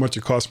however much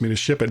it cost me to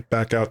ship it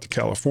back out to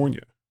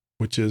California,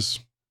 which is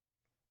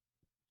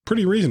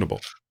pretty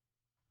reasonable.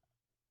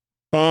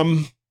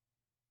 And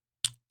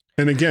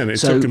again, it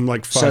took him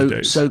like 5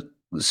 days. So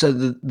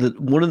the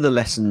one of the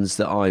lessons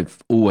that I've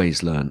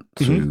always learned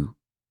through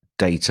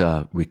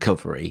data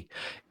recovery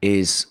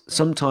is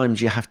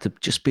sometimes you have to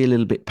just be a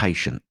little bit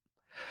patient.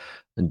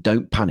 and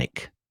don't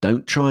panic.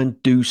 Don't try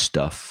and do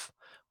stuff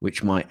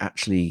which might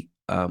actually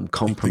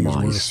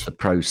compromise the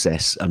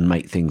process and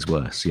make things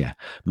worse. Yeah,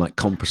 might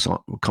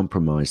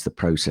compromise the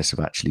process of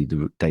actually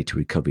the data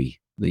recovery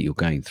that you're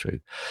going through.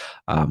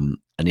 And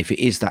if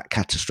it is that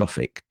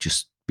catastrophic,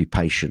 just be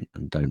patient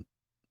and don't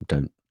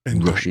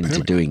rush into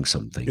panic. Doing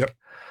something. Yep.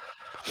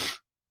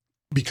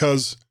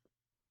 Because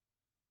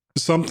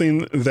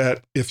something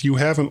that if you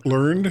haven't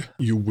learned,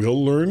 you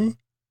will learn,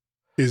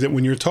 is that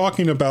when you're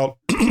talking about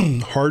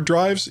hard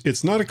drives,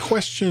 it's not a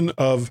question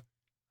of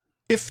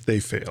if they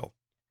fail,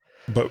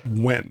 but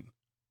when.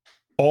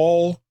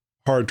 All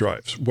hard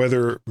drives,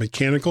 whether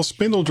mechanical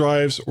spindle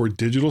drives or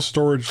digital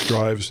storage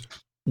drives,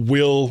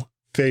 will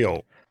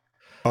fail.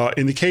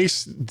 In the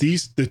case,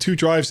 the two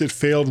drives that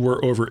failed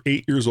were over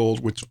 8 years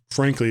old, which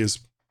frankly is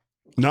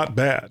not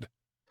bad,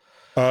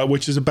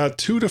 which is about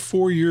 2 to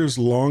 4 years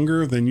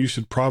longer than you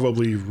should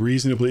probably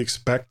reasonably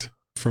expect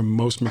from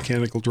most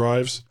mechanical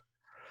drives,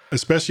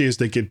 especially as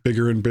they get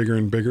bigger and bigger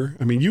and bigger.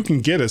 I mean, you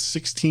can get a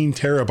 16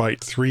 terabyte,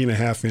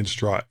 3.5-inch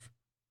drive.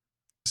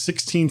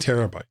 16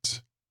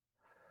 terabytes.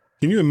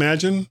 Can you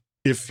imagine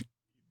if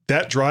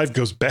that drive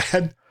goes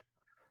bad,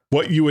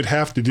 what you would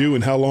have to do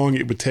and how long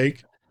it would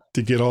take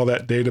to get all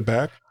that data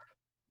back?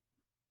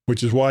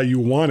 Which is why you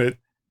want it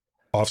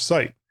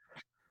off-site.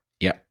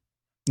 Yeah.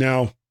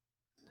 Now,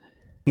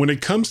 when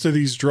it comes to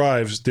these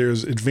drives,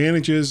 there's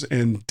advantages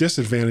and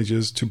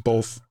disadvantages to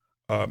both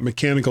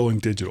mechanical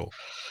and digital.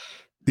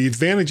 The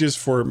advantages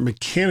for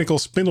mechanical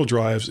spindle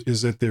drives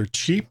is that they're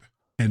cheap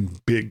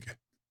and big,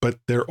 but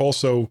they're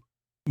also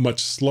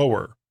much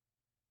slower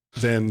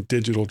than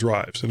digital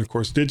drives. And of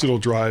course, digital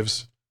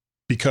drives,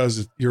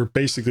 because you're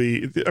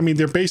basically, I mean,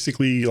 they're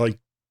basically like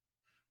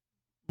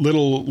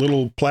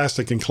little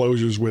plastic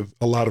enclosures with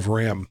a lot of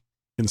RAM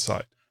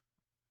inside.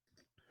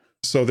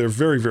 So they're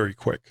very, very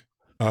quick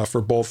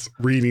for both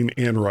reading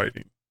and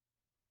writing,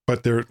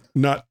 but they're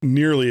not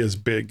nearly as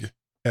big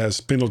as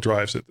spindle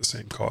drives at the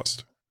same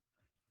cost.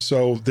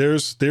 So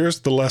there's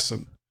the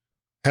lesson.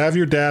 Have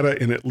your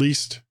data in at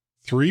least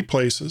 3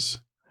 places: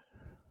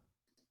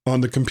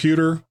 on the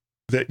computer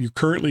that you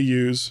currently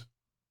use,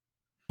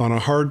 on a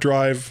hard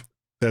drive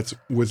that's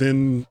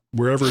within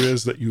wherever it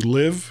is that you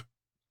live,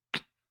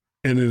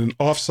 and in an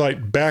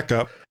offsite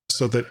backup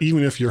so that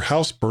even if your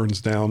house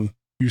burns down,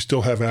 you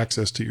still have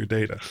access to your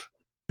data.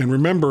 And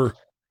remember,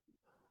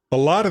 a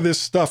lot of this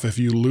stuff, if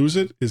you lose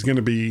it, is going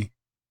to be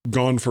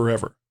gone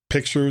forever.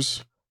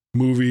 Pictures,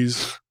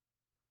 movies,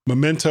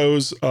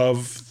 mementos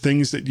of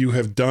things that you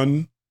have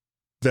done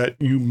that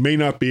you may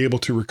not be able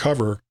to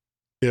recover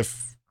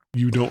if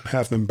you don't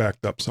have them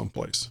backed up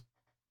someplace.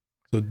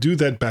 So do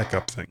that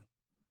backup thing.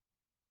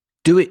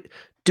 Do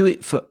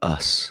it for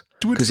us.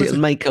 Because it'll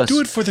make us.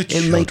 Do it for the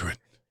children.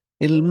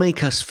 It'll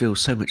make us feel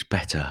so much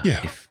better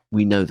if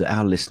we know that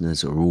our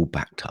listeners are all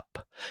backed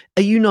up.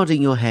 Are you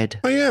nodding your head?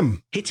 I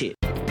am. Hit it.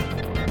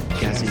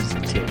 Gaz's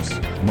tips.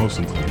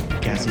 Mostly.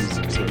 Gaz's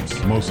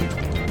tips. Mostly.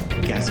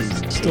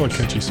 Gaz's tips. Still a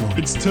catchy song.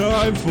 It's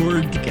time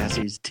for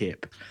Gaz's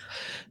tip.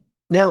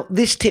 Now,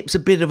 this tip's a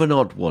bit of an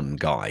odd one,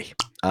 Guy.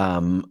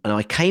 And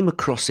I came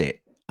across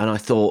it and I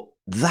thought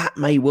that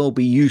may well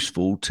be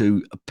useful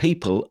to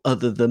people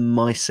other than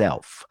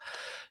myself.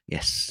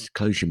 Yes,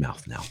 close your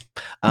mouth now.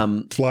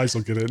 Flies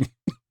will get in.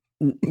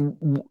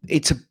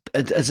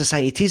 As I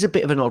say, it is a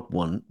bit of an odd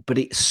one, but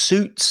it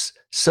suits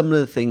some of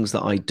the things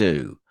that I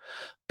do,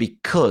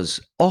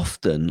 because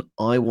often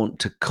I want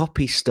to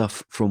copy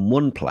stuff from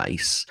one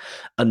place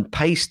and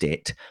paste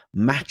it,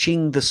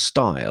 matching the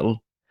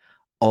style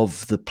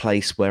of the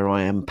place where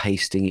I am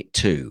pasting it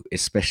to,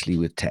 especially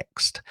with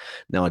text.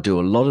 Now, I do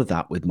a lot of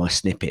that with my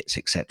snippets,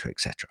 etc.,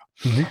 etc.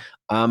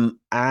 Mm-hmm.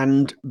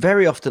 And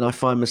very often I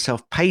find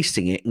myself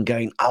pasting it and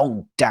going,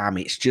 oh, damn,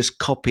 it's just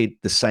copied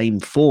the same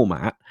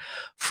format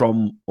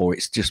from, or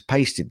it's just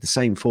pasted the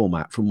same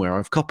format from where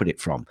I've copied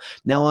it from.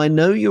 Now, I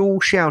know you're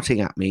all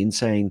shouting at me and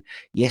saying,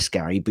 yes,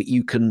 Gary, but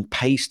you can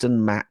paste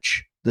and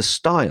match the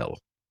style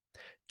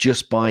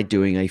just by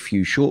doing a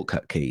few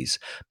shortcut keys.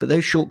 But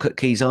those shortcut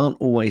keys aren't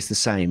always the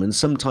same. And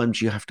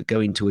sometimes you have to go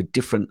into a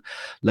different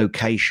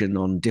location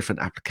on different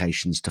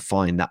applications to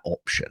find that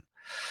option.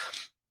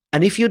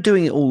 And if you're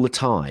doing it all the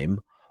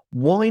time,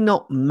 why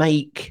not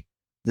make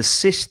the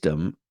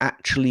system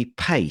actually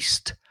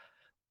paste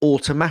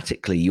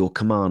automatically your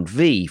Command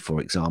V, for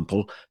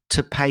example,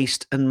 to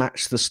paste and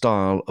match the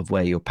style of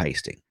where you're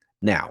pasting?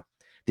 Now,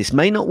 this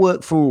may not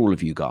work for all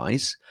of you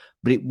guys,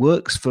 but it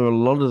works for a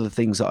lot of the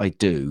things that I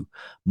do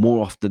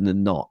more often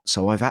than not.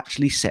 So I've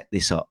actually set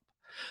this up.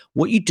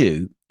 What you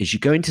do is you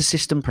go into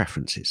System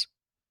Preferences.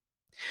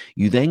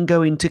 You then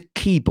go into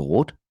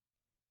Keyboard,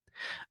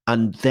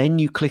 and then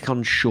you click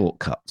on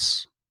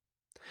Shortcuts.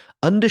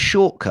 Under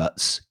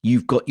Shortcuts,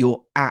 you've got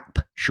your App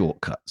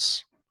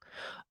Shortcuts.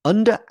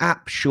 Under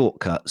App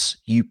Shortcuts,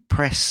 you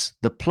press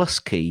the plus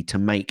key to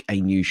make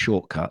a new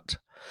shortcut.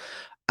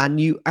 And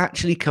you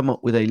actually come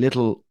up with a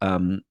little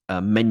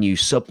menu,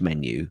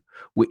 sub-menu,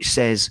 which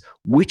says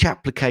which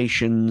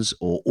applications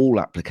or all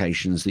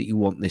applications that you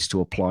want this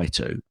to apply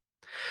to.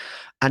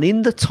 And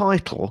in the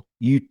title,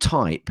 you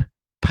type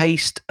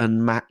paste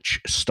and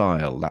match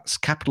style. That's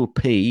capital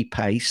P,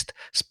 paste,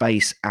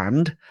 space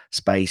and,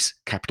 space,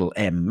 capital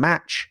M,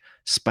 match,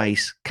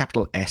 space,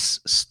 capital S,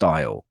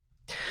 style.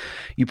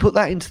 You put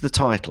that into the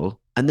title,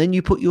 and then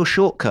you put your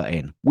shortcut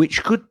in,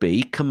 which could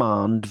be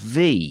Command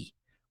V,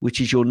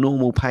 which is your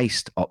normal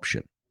paste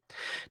option.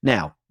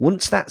 Now,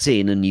 once that's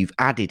in and you've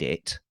added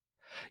it,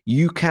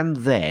 you can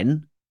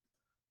then,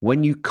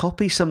 when you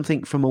copy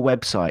something from a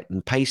website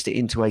and paste it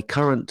into a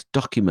current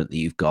document that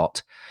you've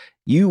got,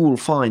 you will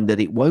find that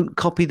it won't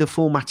copy the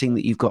formatting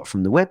that you've got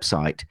from the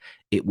website.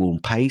 It will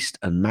paste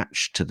and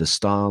match to the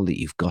style that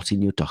you've got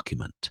in your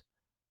document.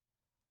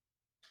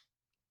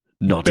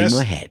 Nodding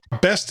my head.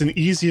 Best and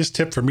easiest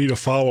tip for me to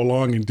follow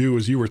along and do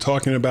as you were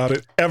talking about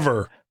it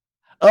ever.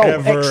 Oh,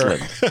 ever.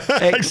 Excellent.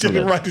 I did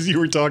it right as you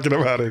were talking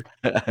about it.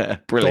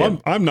 Brilliant.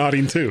 So I'm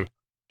nodding too.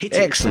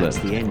 Excellent.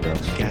 That's the end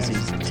of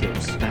Gaz's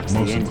tips. That's the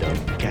end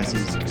of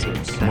Gaz's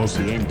tips. That's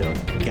the end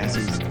of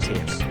Gaz's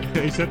tips.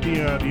 Is that the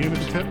end of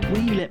the tip?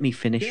 Will you let me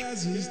finish?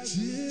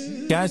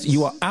 Gaz,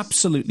 you are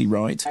absolutely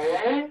right.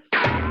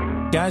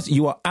 Gaz,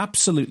 you are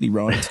absolutely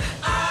right.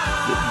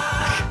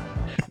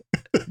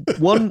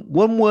 One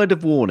word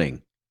of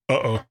warning.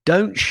 Uh-oh.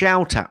 Don't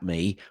shout at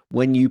me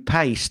when you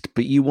paste,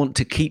 but you want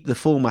to keep the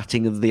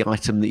formatting of the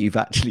item that you've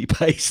actually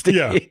pasted.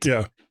 Yeah.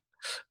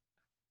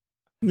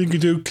 You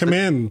could do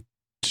Command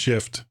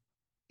Shift.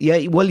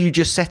 Yeah, well, you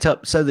just set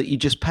up so that you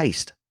just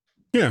paste.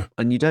 Yeah.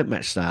 And you don't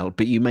match style,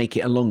 but you make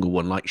it a longer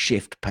one, like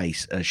Shift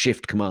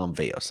Command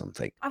V or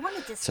something. I want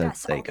to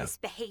discuss there you all go. this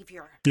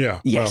behavior.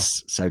 Yeah.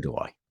 Yes, so do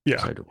I.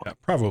 Yeah. So do I. Yeah,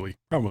 probably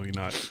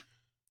not.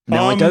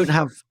 Now,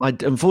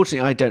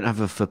 unfortunately, I don't have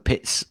a for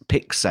pick's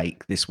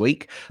sake this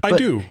week. I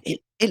do.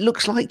 It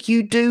looks like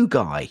you do,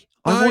 Guy.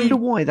 I wonder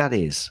why that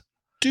is.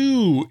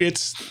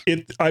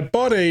 I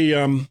bought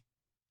a,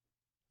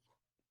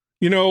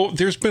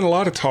 there's been a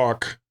lot of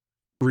talk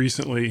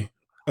recently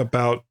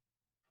about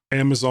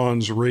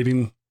Amazon's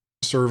rating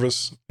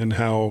service and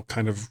how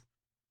kind of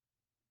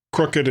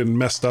crooked and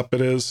messed up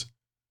it is.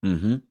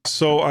 Mm-hmm.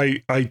 So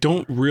I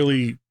don't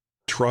really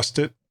trust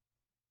it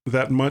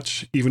that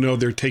much, even though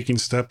they're taking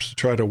steps to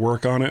try to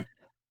work on it.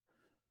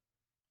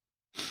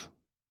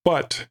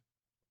 But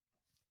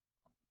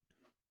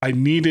I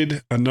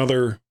needed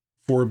another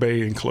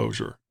 4-bay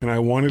enclosure, and I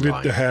wanted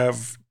it to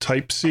have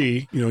Type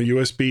C,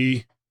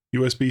 USB-C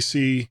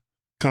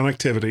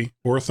connectivity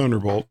or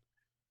Thunderbolt,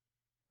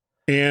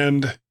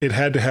 and it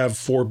had to have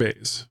 4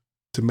 bays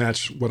to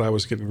match what I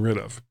was getting rid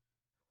of.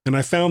 And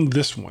I found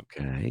this one.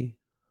 Okay.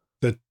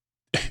 That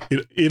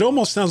it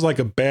almost sounds like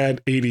a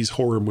bad 80s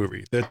horror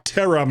movie. The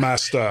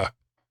TerraMaster.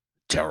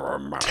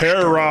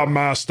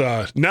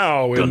 TerraMaster.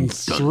 Now in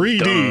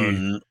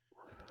 3D.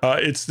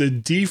 It's the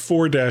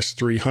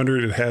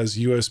D4-300. It has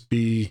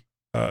USB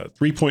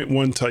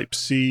 3.1 Type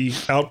C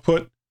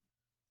output.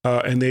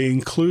 And they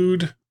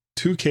include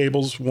 2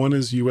 cables. One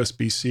is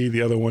USB-C.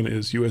 The other one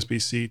is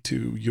USB-C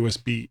to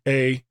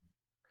USB-A.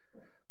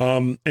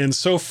 And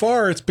so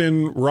far, it's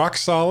been rock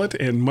solid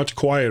and much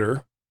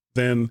quieter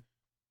than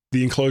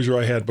the enclosure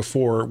I had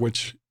before,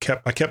 which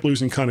I kept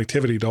losing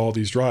connectivity to all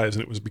these drives,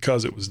 and it was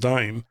because it was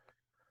dying.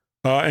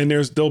 And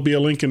there'll be a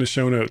link in the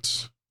show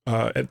notes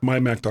at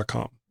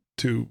mymac.com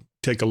to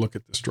take a look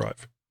at this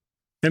drive.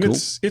 And cool.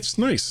 It's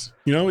nice,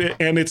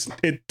 and it's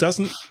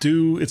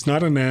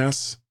not a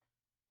NAS.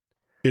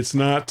 It's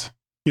not,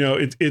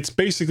 it's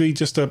basically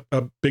just a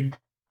big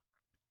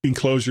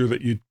enclosure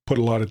that you put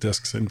a lot of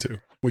disks into,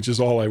 which is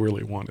all I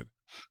really wanted.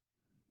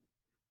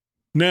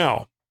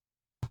 Now,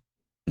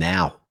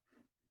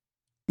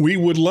 we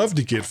would love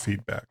to get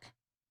feedback,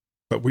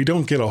 but we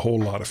don't get a whole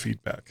lot of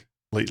feedback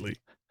lately.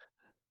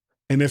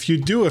 And if you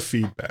do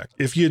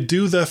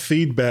the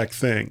feedback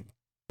thing,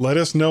 let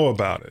us know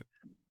about it,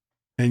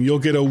 and you'll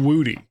get a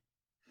Woody.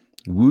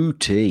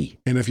 Wooty.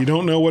 And if you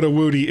don't know what a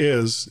Woody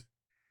is,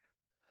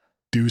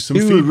 do some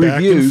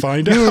feedback and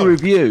find out. Do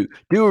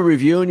a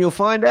review and you'll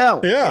find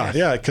out.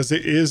 Yeah, because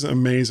it is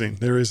amazing.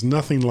 There is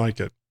nothing like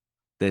it.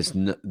 There's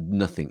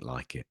nothing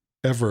like it.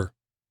 Ever.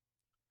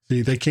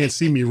 See, they can't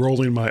see me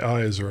rolling my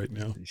eyes right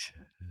now.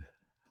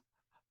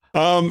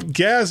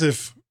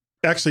 Gaz,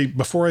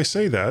 before I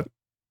say that,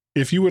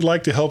 if you would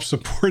like to help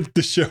support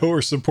the show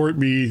or support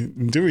me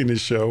in doing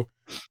this show,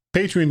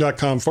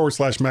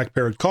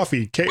 patreon.com/MacParrot,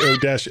 coffee,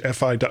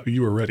 ko-fi,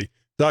 you were ready,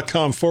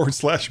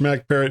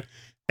 .com/MacParrot,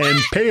 and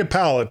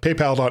PayPal at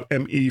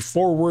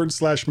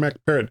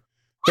paypal.me/MacParrot.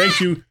 Thank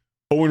you,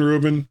 Owen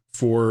Rubin,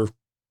 for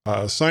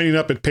signing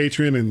up at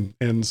Patreon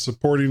and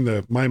supporting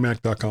the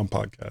mymac.com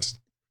podcast.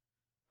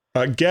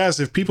 Gaz,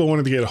 if people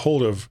wanted to get a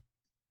hold of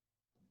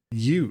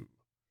you,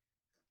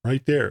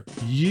 right there,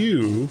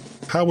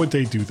 how would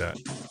they do that?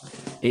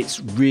 It's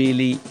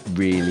really,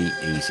 really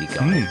easy,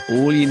 guys.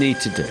 All you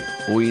need to do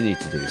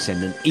is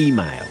send an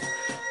email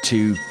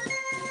to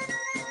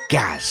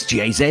Gaz,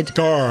 G-A-Z, at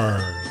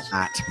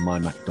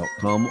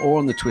mymac.com, or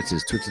on the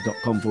Twitters,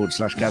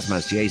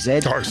 twitter.com/Gazmaz,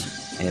 G-A-Z,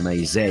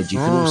 M-A-Z. You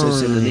can also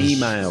send an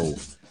email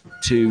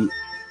to...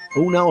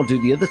 Oh, no, I'll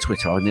do the other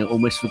Twitter. I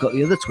almost forgot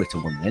the other Twitter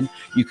one then.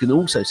 You can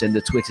also send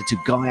a Twitter to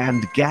Guy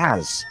and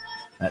Gaz.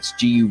 That's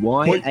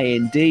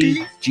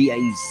GUYANDGAZ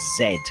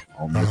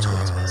on the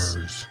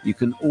Twitters. You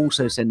can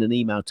also send an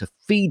email to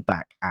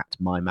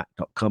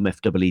feedback@mymac.com,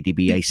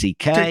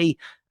 FEEDBACK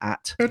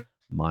at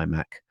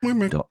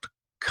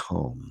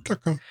mymac.com.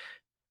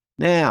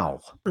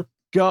 Now,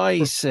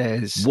 Guy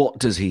says, what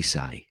does he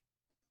say?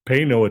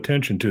 Pay no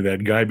attention to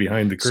that guy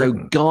behind the So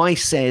curtain. Guy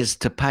says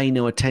to pay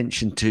no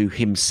attention to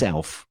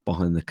himself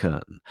behind the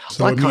curtain.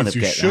 So I it kind means of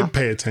you get should that.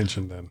 pay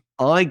attention then.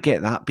 I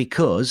get that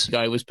because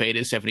Guy was paid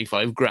his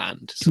 75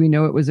 grand. Do we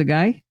know it was a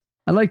guy?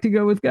 I like to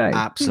go with guy.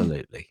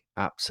 absolutely.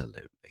 Only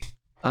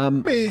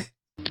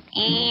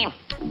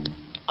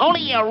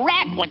a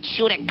rat would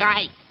shoot a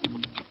guy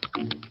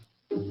in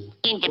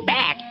the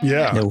back.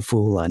 Yeah. no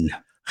fooling.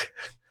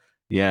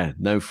 Yeah,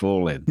 no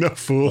falling. No I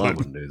fooling.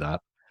 wouldn't do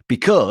that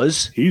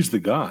because He's the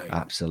guy.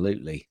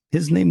 absolutely.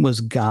 His name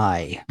was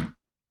Guy.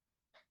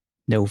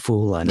 No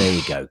fooling. There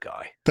you go,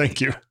 Guy.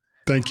 Thank you.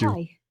 Thank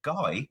you.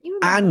 Guy.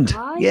 And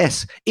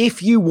yes,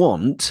 if you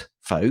want,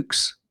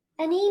 folks,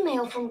 An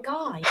email from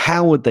Guy.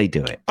 how would they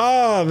do it?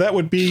 That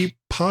would be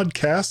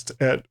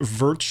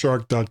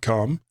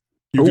podcast@vertshark.com.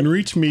 You can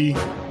reach me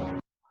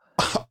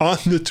on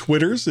the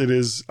Twitters.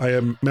 I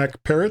am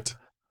Mac Parrot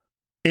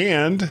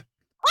and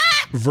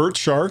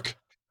Vertshark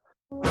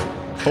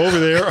over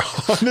there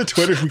on the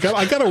Twitter.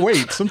 I gotta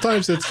wait.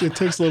 Sometimes it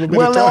takes a little bit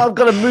Well, of no, time. I've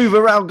got to move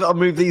around. Got to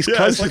move these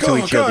Yeah, it's closer like, to oh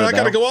each God, other. I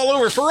gotta now. go all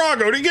over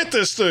Farrago to get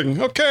this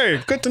thing.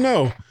 Okay, good to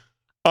know.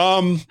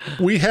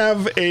 We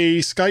have a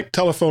Skype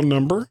telephone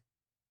number,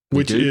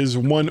 which do. is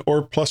 1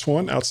 or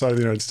 +1 outside of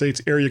the United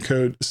States. Area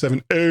code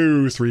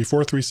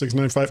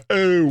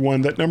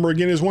 703-436-9501. That number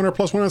again is 1 or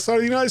 +1 outside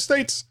of the United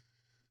States.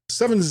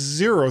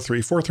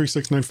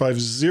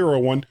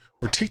 703-436-9501.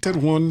 Or take that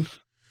one.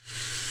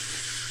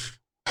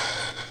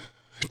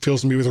 It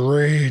fills me with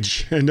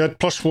rage. And that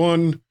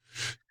 +1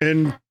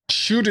 and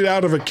shoot it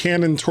out of a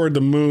cannon toward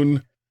the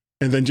moon.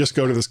 And then just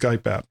go to the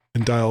Skype app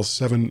and dial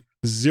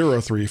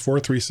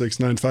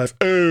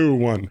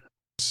 703-436-9501.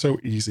 So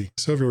easy.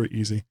 So very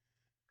easy.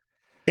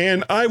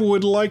 And I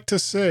would like to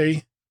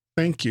say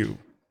thank you.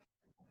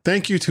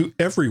 Thank you to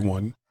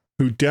everyone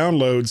who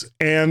downloads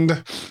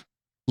and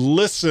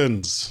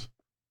listens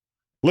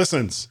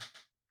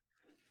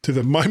to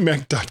the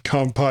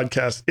mymac.com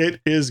podcast. It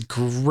is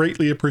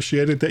greatly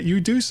appreciated that you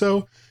do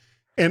so.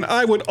 And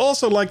I would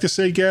also like to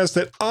say, Gaz,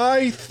 that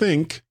I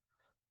think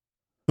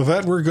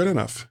that we're good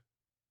enough.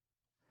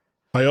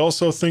 I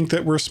also think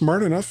that we're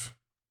smart enough.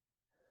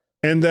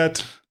 And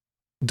that,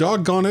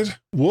 doggone it,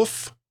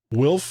 woof,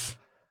 wilf,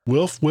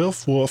 wilf,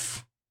 wilf,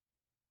 woof,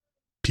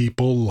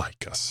 people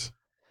like us.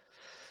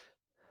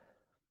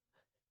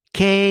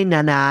 Ke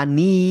nana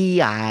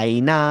ni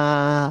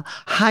aina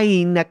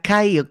haina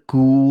kaya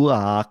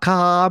kua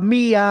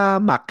kamia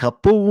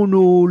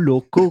makapono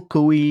loko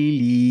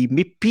koili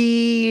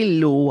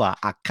mipiloa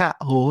aka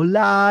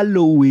hola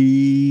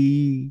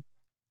lui.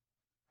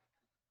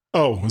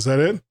 Oh, was that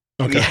it?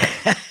 Okay.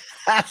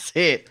 That's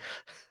it.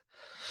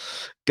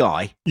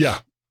 Guy.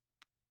 Yeah.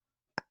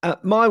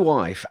 My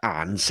wife,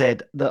 Anne,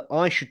 said that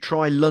I should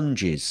try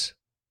lunges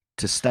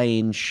to stay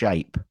in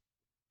shape.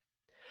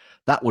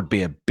 That would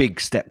be a big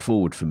step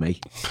forward for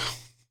me.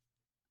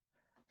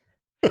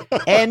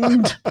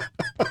 End.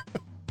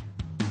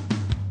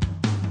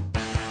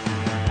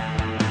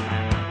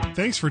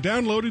 Thanks for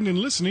downloading and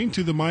listening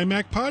to the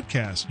MyMac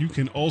Podcast. You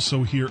can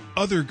also hear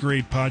other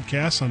great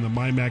podcasts on the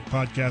MyMac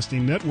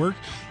Podcasting Network,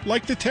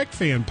 like the Tech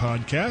Fan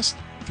Podcast,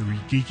 Three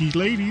Geeky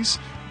Ladies,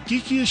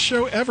 Geekiest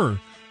Show Ever,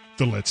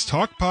 the Let's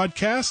Talk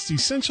Podcast,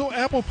 Essential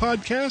Apple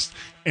Podcast,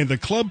 and the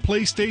Club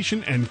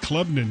PlayStation and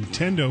Club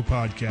Nintendo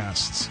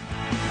Podcasts.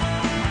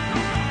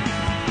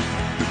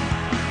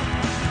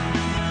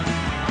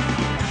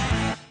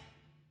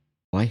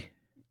 Why?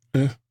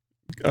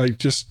 I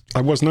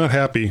was not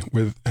happy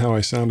with how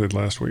I sounded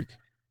last week.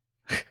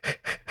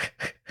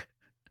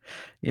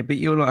 Yeah, but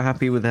you're not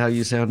happy with how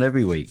you sound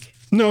every week.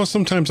 No,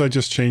 sometimes I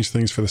just change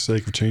things for the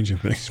sake of changing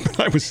things, but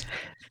I was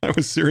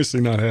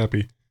seriously not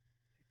happy.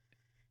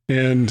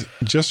 And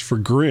just for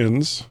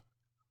grins,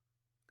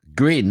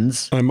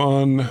 I'm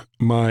on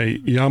my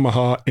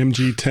Yamaha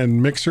MG10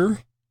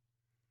 mixer,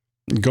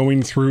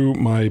 going through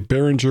my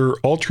Behringer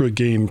Ultra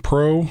Gain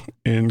Pro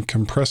and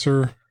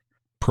Compressor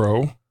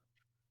Pro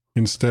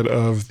instead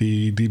of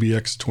the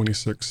DBX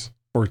 26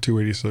 or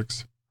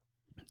 286.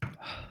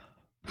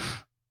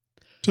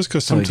 Just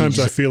because sometimes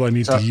I feel I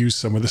need to use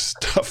some of the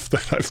stuff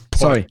that I've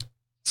bought.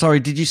 Sorry,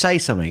 did you say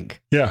something?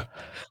 Yeah,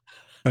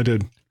 I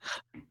did.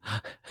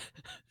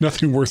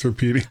 Nothing worth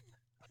repeating.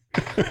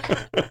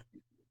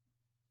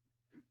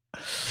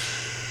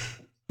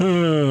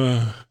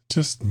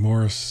 Just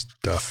more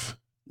stuff.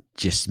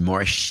 Just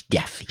more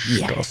stuff.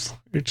 Yeah.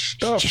 Stuff. It's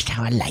stuff. Just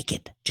how I like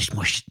it. Just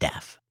more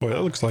stuff. Boy,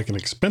 that looks like an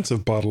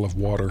expensive bottle of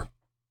water.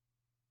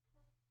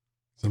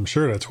 I'm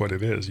sure that's what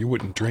it is. You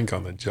wouldn't drink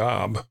on the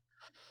job.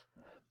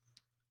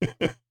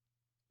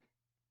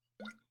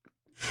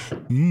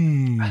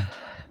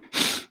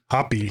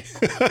 Hoppy.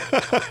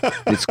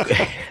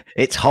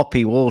 It's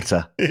hoppy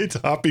water. It's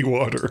hoppy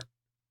water.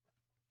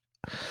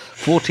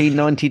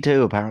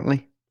 $14.92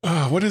 apparently.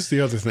 What is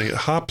the other thing?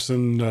 Hops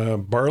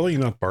and barley?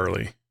 Not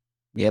barley.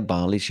 Yeah,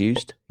 barley's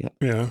used. Yeah.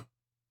 Yeah.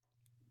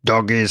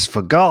 Dog is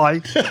for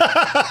Guy.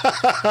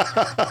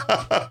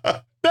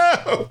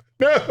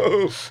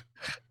 No.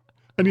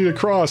 I need a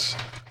cross.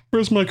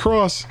 Where's my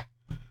cross?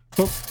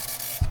 Oh.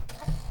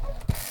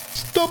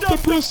 Stop the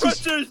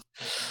presses.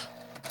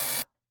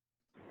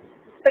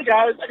 Hey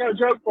guys, I got a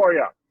joke for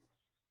you.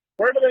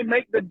 Where do they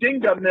make the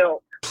Dinga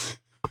milk?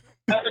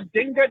 At a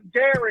Dinga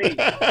Dairy.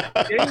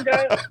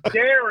 Dinga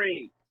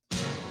Dairy.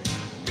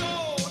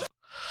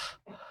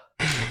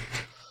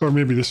 Or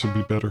maybe this would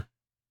be better.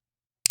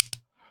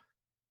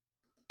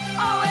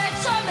 Oh,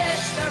 it's a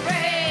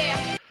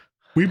mystery.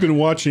 We've been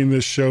watching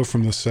this show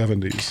from the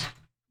 70s.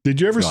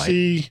 Did you ever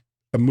see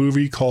a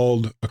movie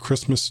called A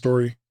Christmas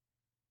Story?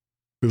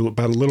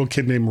 About a little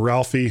kid named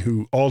Ralphie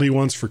who all he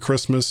wants for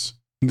Christmas,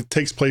 and it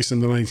takes place in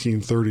the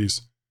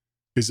 1930s,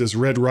 is this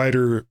Red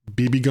Ryder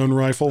BB gun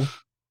rifle.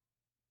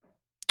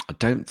 I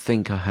don't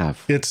think I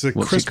have. It's a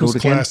What's Christmas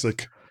it called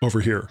classic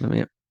over here.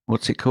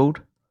 What's it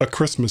called? A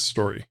Christmas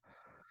Story.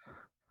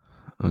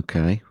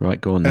 Okay,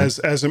 right, go on then.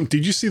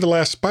 Did you see the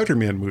last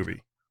Spider-Man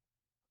movie?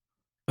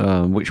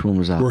 Which one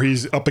was that? Where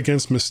he's up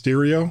against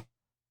Mysterio?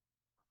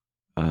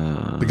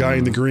 The guy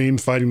in the green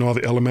fighting all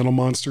the elemental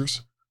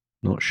monsters?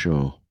 Not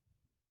sure.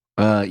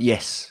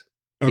 Yes.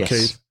 Okay.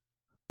 Yes.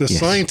 The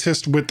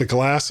scientist with the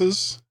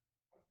glasses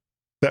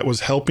that was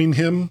helping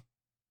him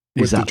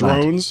with the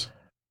drones.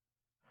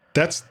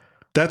 That's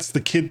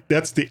the kid.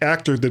 That's the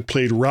actor that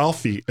played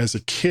Ralphie as a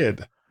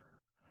kid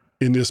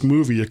in this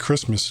movie, A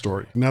Christmas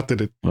Story. Not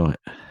that it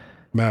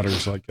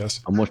matters, I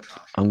guess. I'm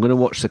gonna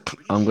watch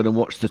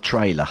the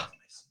trailer.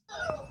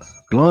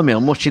 Blimey,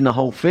 I'm watching the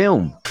whole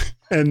film.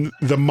 And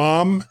the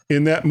mom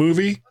in that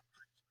movie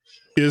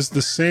is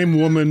the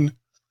same woman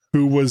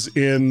who was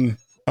in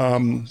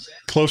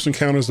Close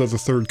Encounters of the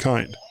Third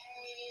Kind.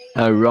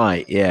 Oh,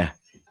 right, yeah.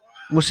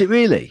 Was it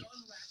really?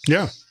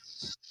 Yeah.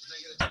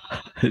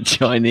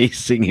 Chinese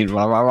singing.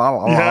 Rah, rah, rah,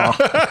 rah.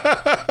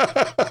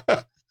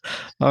 Yeah.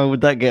 Oh,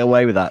 would that get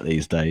away with that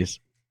these days?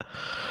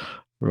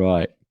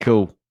 Right,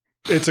 cool.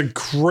 It's a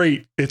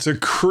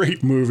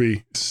great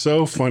movie.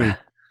 So funny.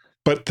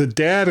 But the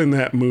dad in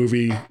that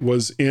movie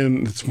was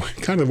in, it's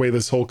kind of the way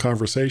this whole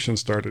conversation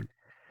started,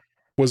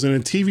 was in a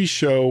TV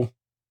show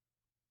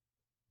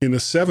in the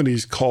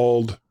 70s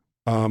called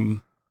Kolchak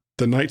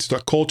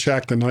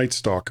the Night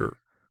Stalker.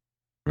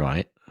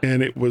 Right.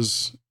 And it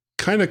was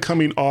kind of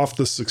coming off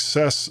the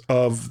success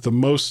of the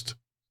most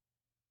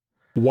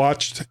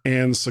watched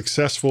and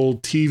successful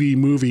TV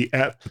movie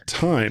at the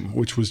time,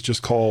 which was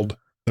just called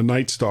The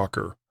Night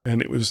Stalker.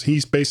 And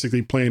he's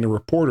basically playing a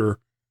reporter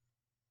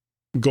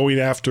going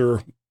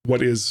after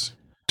what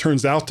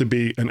turns out to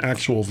be an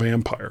actual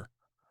vampire.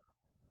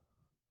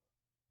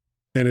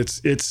 And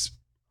it's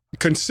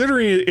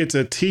considering it's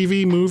a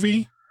TV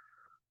movie,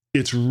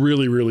 it's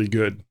really, really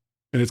good.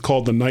 And it's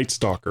called The Night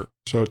Stalker.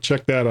 So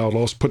check that out.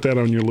 I'll put that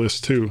on your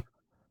list too.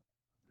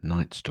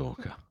 Night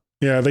Stalker.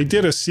 Yeah, they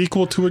did a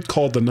sequel to it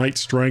called The Night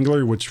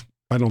Strangler, which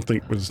I don't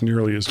think was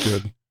nearly as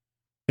good.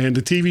 And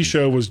the TV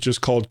show was just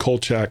called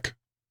Kolchak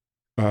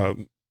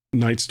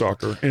Night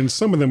Stalker. And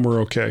some of them were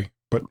okay.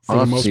 But for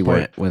the most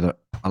part,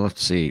 I'll have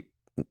to see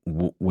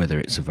whether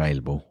it's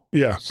available.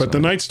 Yeah, but the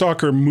Night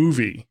Stalker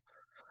movie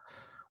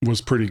was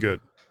pretty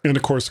good. And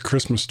of course,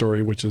 Christmas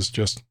Story, which is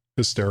just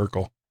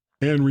hysterical.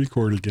 And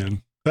Record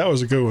Again. That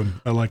was a good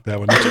one. I like that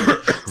one.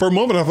 For a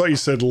moment, I thought you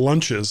said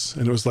lunches.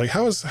 And it was like,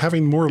 how is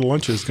having more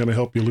lunches going to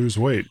help you lose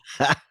weight?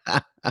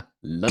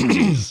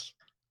 Lunches.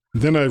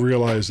 Then I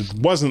realized it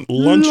wasn't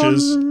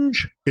lunches.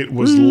 It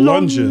was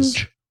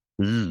lunges.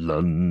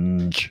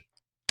 Lunge.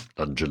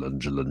 So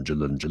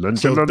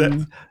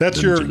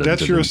that's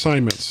your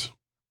assignments,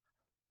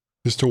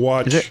 is to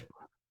watch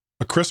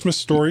A Christmas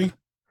Story.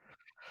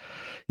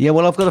 Yeah,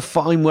 well, I've got to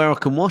find where I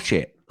can watch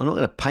it. I'm not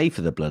going to pay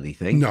for the bloody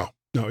thing. No,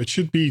 it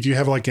should be. Do you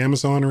have like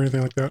Amazon or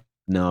anything like that?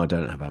 No, I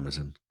don't have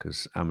Amazon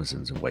because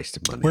Amazon's a waste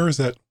of money. Where is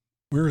that?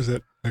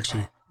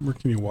 Actually, where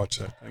can you watch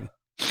that thing?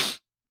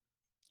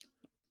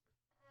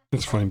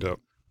 Let's find out.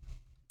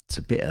 It's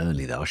a bit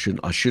early though.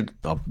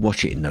 I'll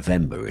watch it in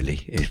November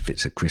really if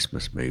it's a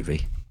Christmas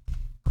movie.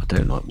 I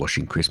don't like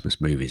watching Christmas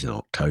movies in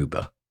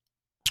October.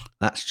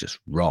 That's just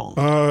wrong.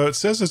 It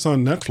says it's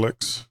on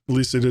Netflix. At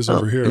least it is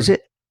over here. Is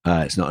it?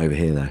 It's not over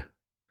here though.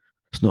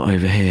 It's not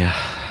over here.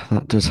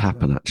 That does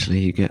happen actually.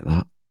 You get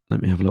that.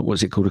 Let me have a look.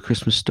 What's it called? A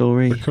Christmas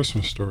Story? A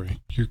Christmas Story,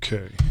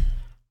 UK.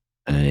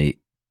 It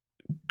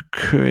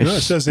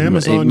says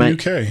Amazon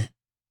UK.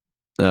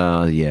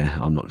 Yeah,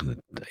 I'm not gonna.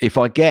 If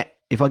I get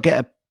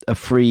a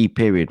free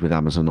period with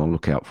Amazon, I'll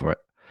look out for it.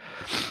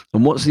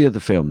 And what's the other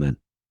film then?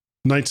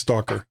 Night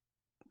Stalker.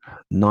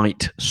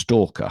 Night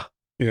Stalker.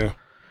 Yeah.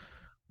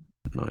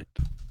 Night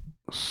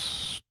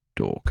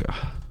Stalker.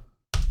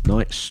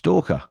 Night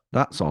Stalker.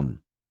 That's on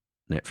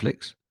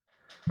Netflix.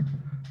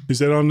 Is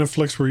that on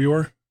Netflix where you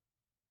are?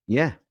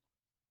 Yeah.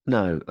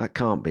 No, that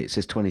can't be. It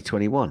says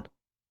 2021.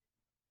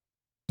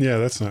 Yeah,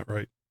 that's not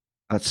right.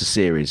 That's a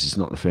series. It's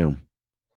not the film.